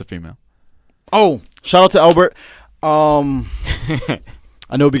it's a female. Oh, shout out to Albert.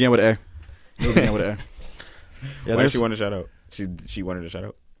 I know it began with A. Yeah, Why there's- she want to shout out? She wanted to shout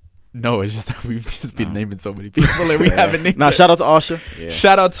out. No, it's just that we've just been naming so many people and we haven't named. Nah, shout out to Asha. Yeah.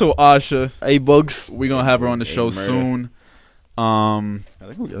 Shout out to Asha. A Bugs. We gonna have her on the show Murder. soon. I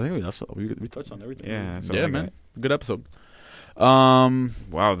think we touched on everything. Yeah. So Yeah, like man. that. Good episode.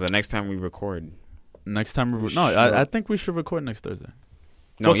 Wow. The next time we record, Next time, Sure. I think we should record next Thursday.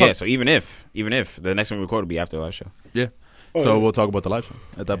 No, We'll yeah. talk- So even if the next one we record will be after the live show. So we'll talk about the live show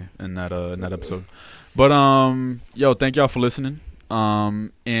at that in that episode. But yo, thank y'all for listening.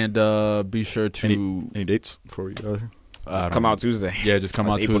 And be sure to Any dates before we get out of here? Just come out Tuesday. Yeah, just come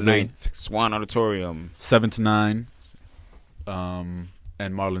That's out April Tuesday, 9th, Swan Auditorium. 7 to 9. And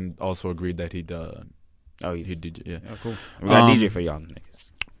Marlon also agreed that he'd He's DJ. Yeah, oh, cool. We got a Um, DJ for y'all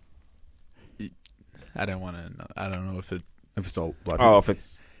niggas. I didn't want to. I don't know if If it's all black. Oh, if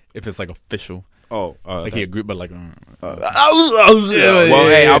it's like official. like He agreed, but like. well,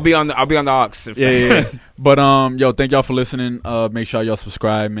 hey, I'll be on the aux. Yeah. But yo, thank y'all for listening. Make sure y'all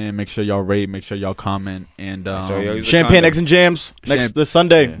subscribe, man. Make sure y'all rate. Make sure y'all comment. And Champagne, eggs, and jams next this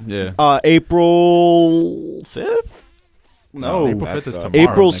Sunday. Yeah. April 5th? No, April 5th is that's,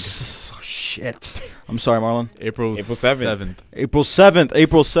 tomorrow. April. nigga. Shit. I'm sorry, Marlon. April 7th. April 7th.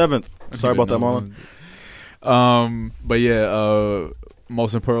 April 7th. Sorry about that, Marlon. But yeah,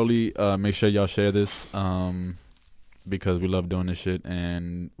 most importantly, make sure y'all share this. Because we love doing this shit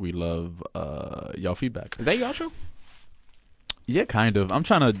and we love y'all feedback. Is that your outro? Yeah, kind of.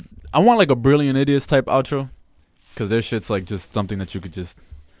 I want like a Brilliant Idiots type outro. Because their shit's like just something that you could just.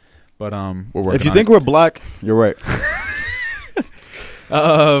 But we're working If you on think it. we're black, you're right.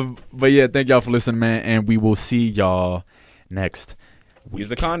 But yeah, thank y'all for listening, man, and we will see y'all next Use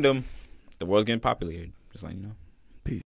the condom. The world's getting populated. Just letting you know.